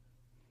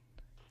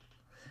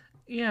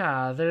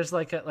 Yeah, there's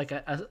like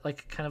a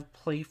kind of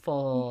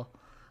playful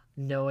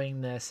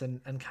knowingness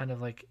and kind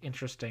of like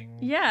interesting.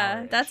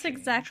 Yeah, that's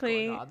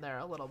exactly going on there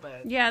a little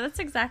bit. Yeah, that's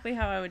exactly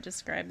how I would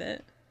describe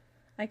it.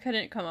 I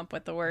couldn't come up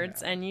with the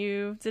words, and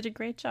you did a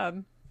great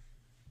job.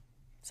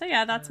 So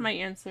yeah, that's my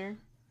answer.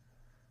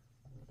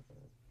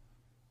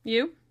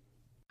 You?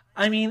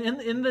 I mean,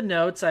 in the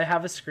notes, I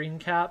have a screen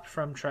cap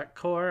from Trek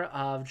Core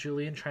of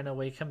Julian trying to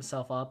wake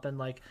himself up and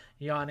like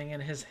yawning,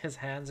 and his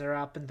hands are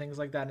up and things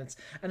like that.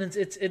 And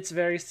it's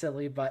very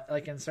silly, but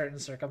like in certain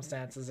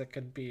circumstances, it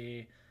could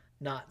be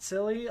not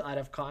silly out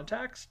of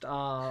context.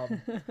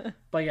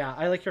 But yeah,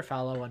 I like your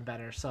Fallow one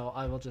better, so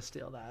I will just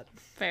steal that.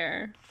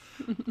 Fair.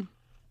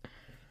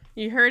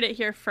 You heard it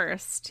here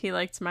first. He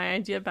liked my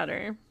idea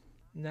better.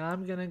 Now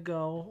I'm gonna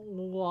go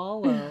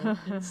wallow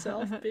in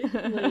self-pity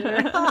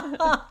later.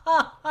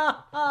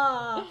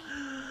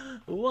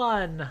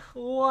 One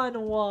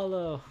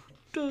wallow.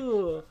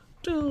 Two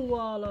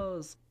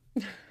wallows.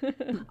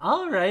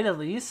 All right,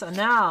 Elise.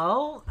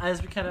 Now,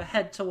 as we kind of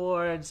head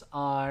towards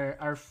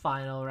our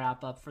final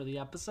wrap up for the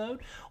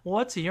episode,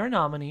 what's your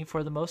nominee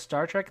for the most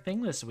Star Trek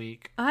thing this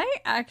week? I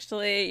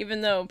actually,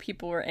 even though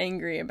people were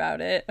angry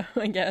about it,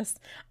 I guess,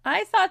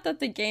 I thought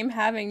that the game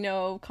having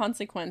no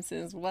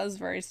consequences was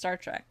very Star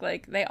Trek.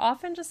 Like, they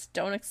often just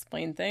don't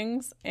explain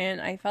things,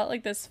 and I felt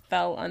like this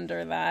fell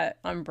under that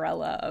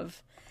umbrella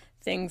of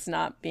things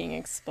not being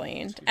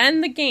explained.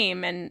 And the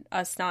game and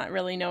us not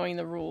really knowing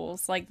the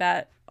rules, like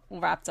that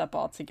wrapped up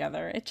all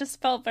together. It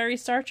just felt very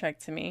Star Trek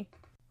to me.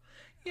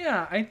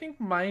 Yeah, I think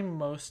my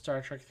most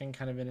Star Trek thing,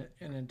 kind of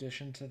in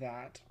addition to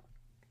that,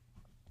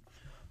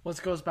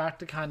 goes back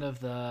to kind of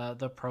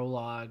the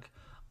prologue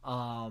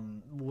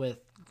with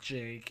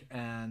Jake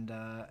and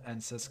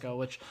Sisko,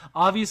 which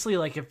obviously,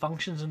 like, it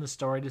functions in the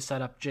story to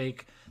set up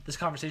this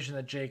conversation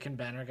that Jake and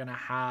Ben are gonna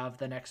have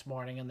the next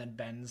morning, and then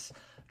Ben's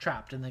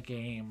trapped in the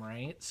game,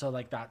 right? So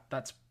like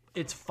that's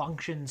its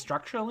function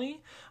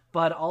structurally,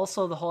 but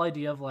also the whole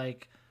idea of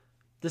like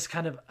this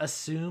kind of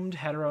assumed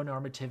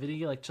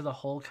heteronormativity, like to the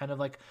whole kind of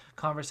like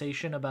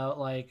conversation about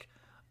like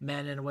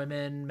men and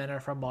women, men are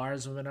from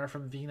Mars, women are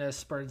from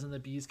Venus, birds and the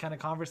bees kind of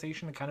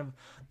conversation, and kind of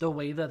the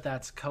way that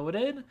that's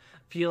coded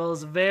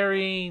feels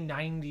very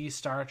 90s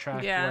Star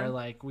Trek, where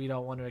like we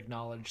don't want to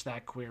acknowledge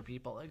that queer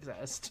people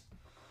exist.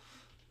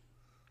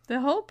 The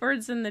whole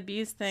birds and the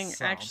bees thing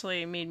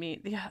actually made me...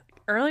 Yeah,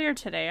 earlier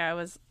today I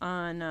was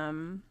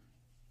on...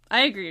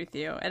 I agree with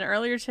you. And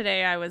earlier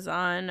today I was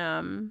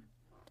on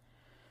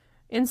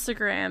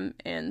Instagram,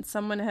 and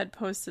someone had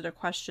posted a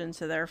question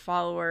to their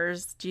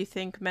followers. Do you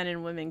think men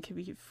and women can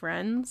be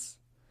friends?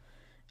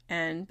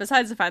 And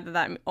besides the fact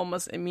that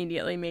almost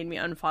immediately made me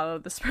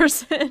unfollow this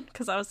person,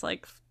 because I was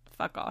like,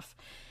 fuck off.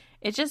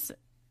 It just...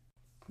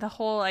 The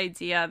whole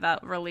idea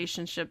that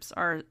relationships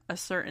are a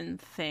certain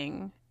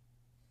thing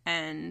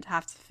and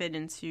have to fit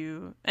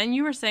into, and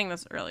you were saying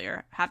this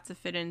earlier, have to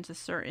fit into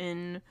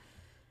certain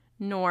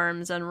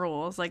norms and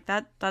rules, like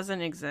that doesn't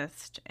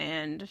exist.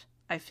 And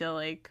I feel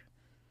like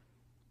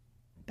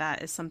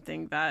that is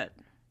something that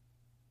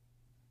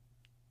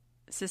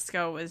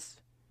Sisko was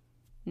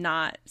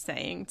not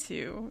saying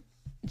to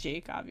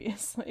Jake,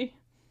 obviously.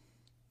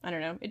 I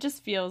don't know, it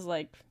just feels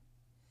like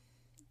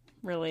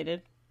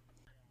related.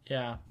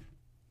 Yeah,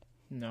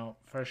 no,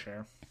 for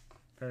sure.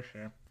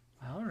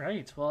 All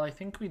right. Well, I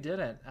think we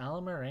did it.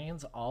 Alan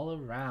Moraines all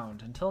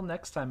around. Until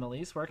next time,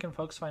 Elise, where can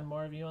folks find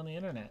more of you on the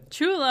internet?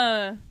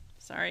 Chula.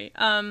 Sorry.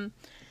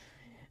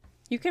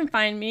 You can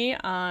find me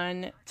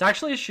on... It's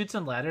actually a Chutes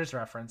and Ladders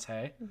reference,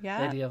 hey? Yeah.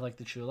 The idea of, like,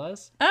 the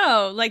chulas.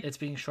 Oh, like... It's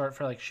being short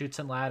for, like, Chutes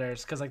and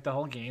Ladders, because, like, the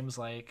whole game's,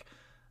 like,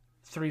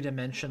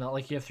 three-dimensional.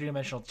 Like, you have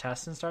three-dimensional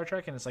chess in Star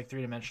Trek, and it's, like,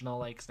 three-dimensional,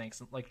 like,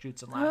 snakes, like,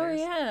 Chutes and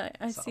Ladders. Oh, yeah.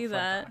 I see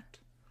that. Fact.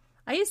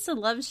 I used to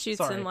love Chutes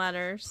and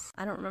Ladders.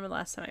 I don't remember the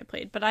last time I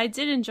played, but I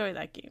did enjoy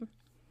that game.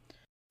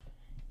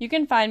 You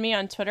can find me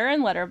on Twitter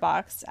and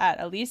Letterboxd at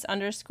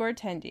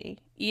Elise_Tendi,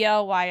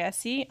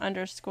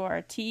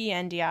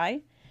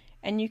 ELYSE_TENDI,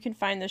 and you can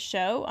find the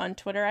show on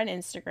Twitter and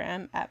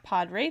Instagram at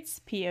Podrates,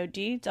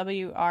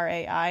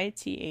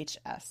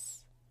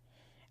 PODWRAITHS.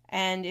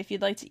 And if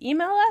you'd like to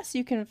email us,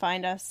 you can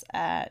find us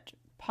at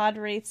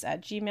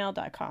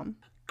podrates@gmail.com.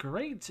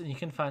 Great. And you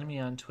can find me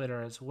on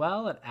Twitter as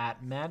well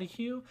at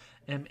Mattyhugh,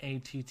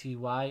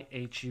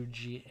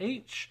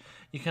 MATTYHUGH.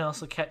 You can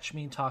also catch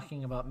me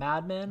talking about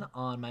Mad Men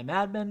on my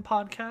Mad Men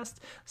podcast,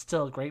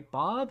 Still Great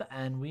Bob,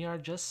 and we are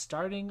just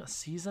starting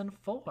season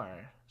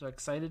 4. So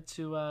excited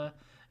to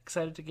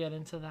get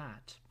into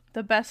that.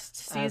 The best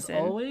season.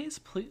 As always,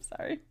 please.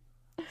 Sorry.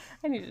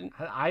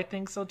 I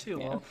think so too.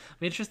 Yeah. Well, it'll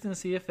be interesting to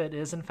see if it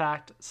is in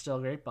fact Still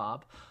Great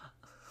Bob.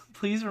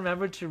 Please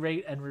remember to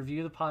rate and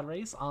review the Pod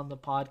Race on the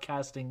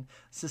podcasting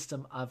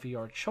system of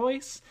your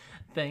choice.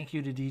 Thank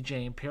you to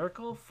DJ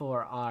Empirical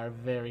for our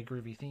very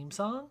groovy theme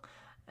song.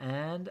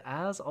 And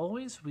as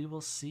always, we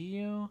will see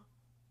you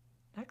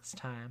next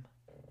time.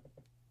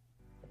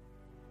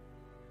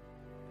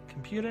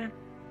 Computer,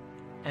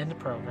 end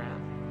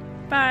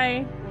program.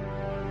 Bye.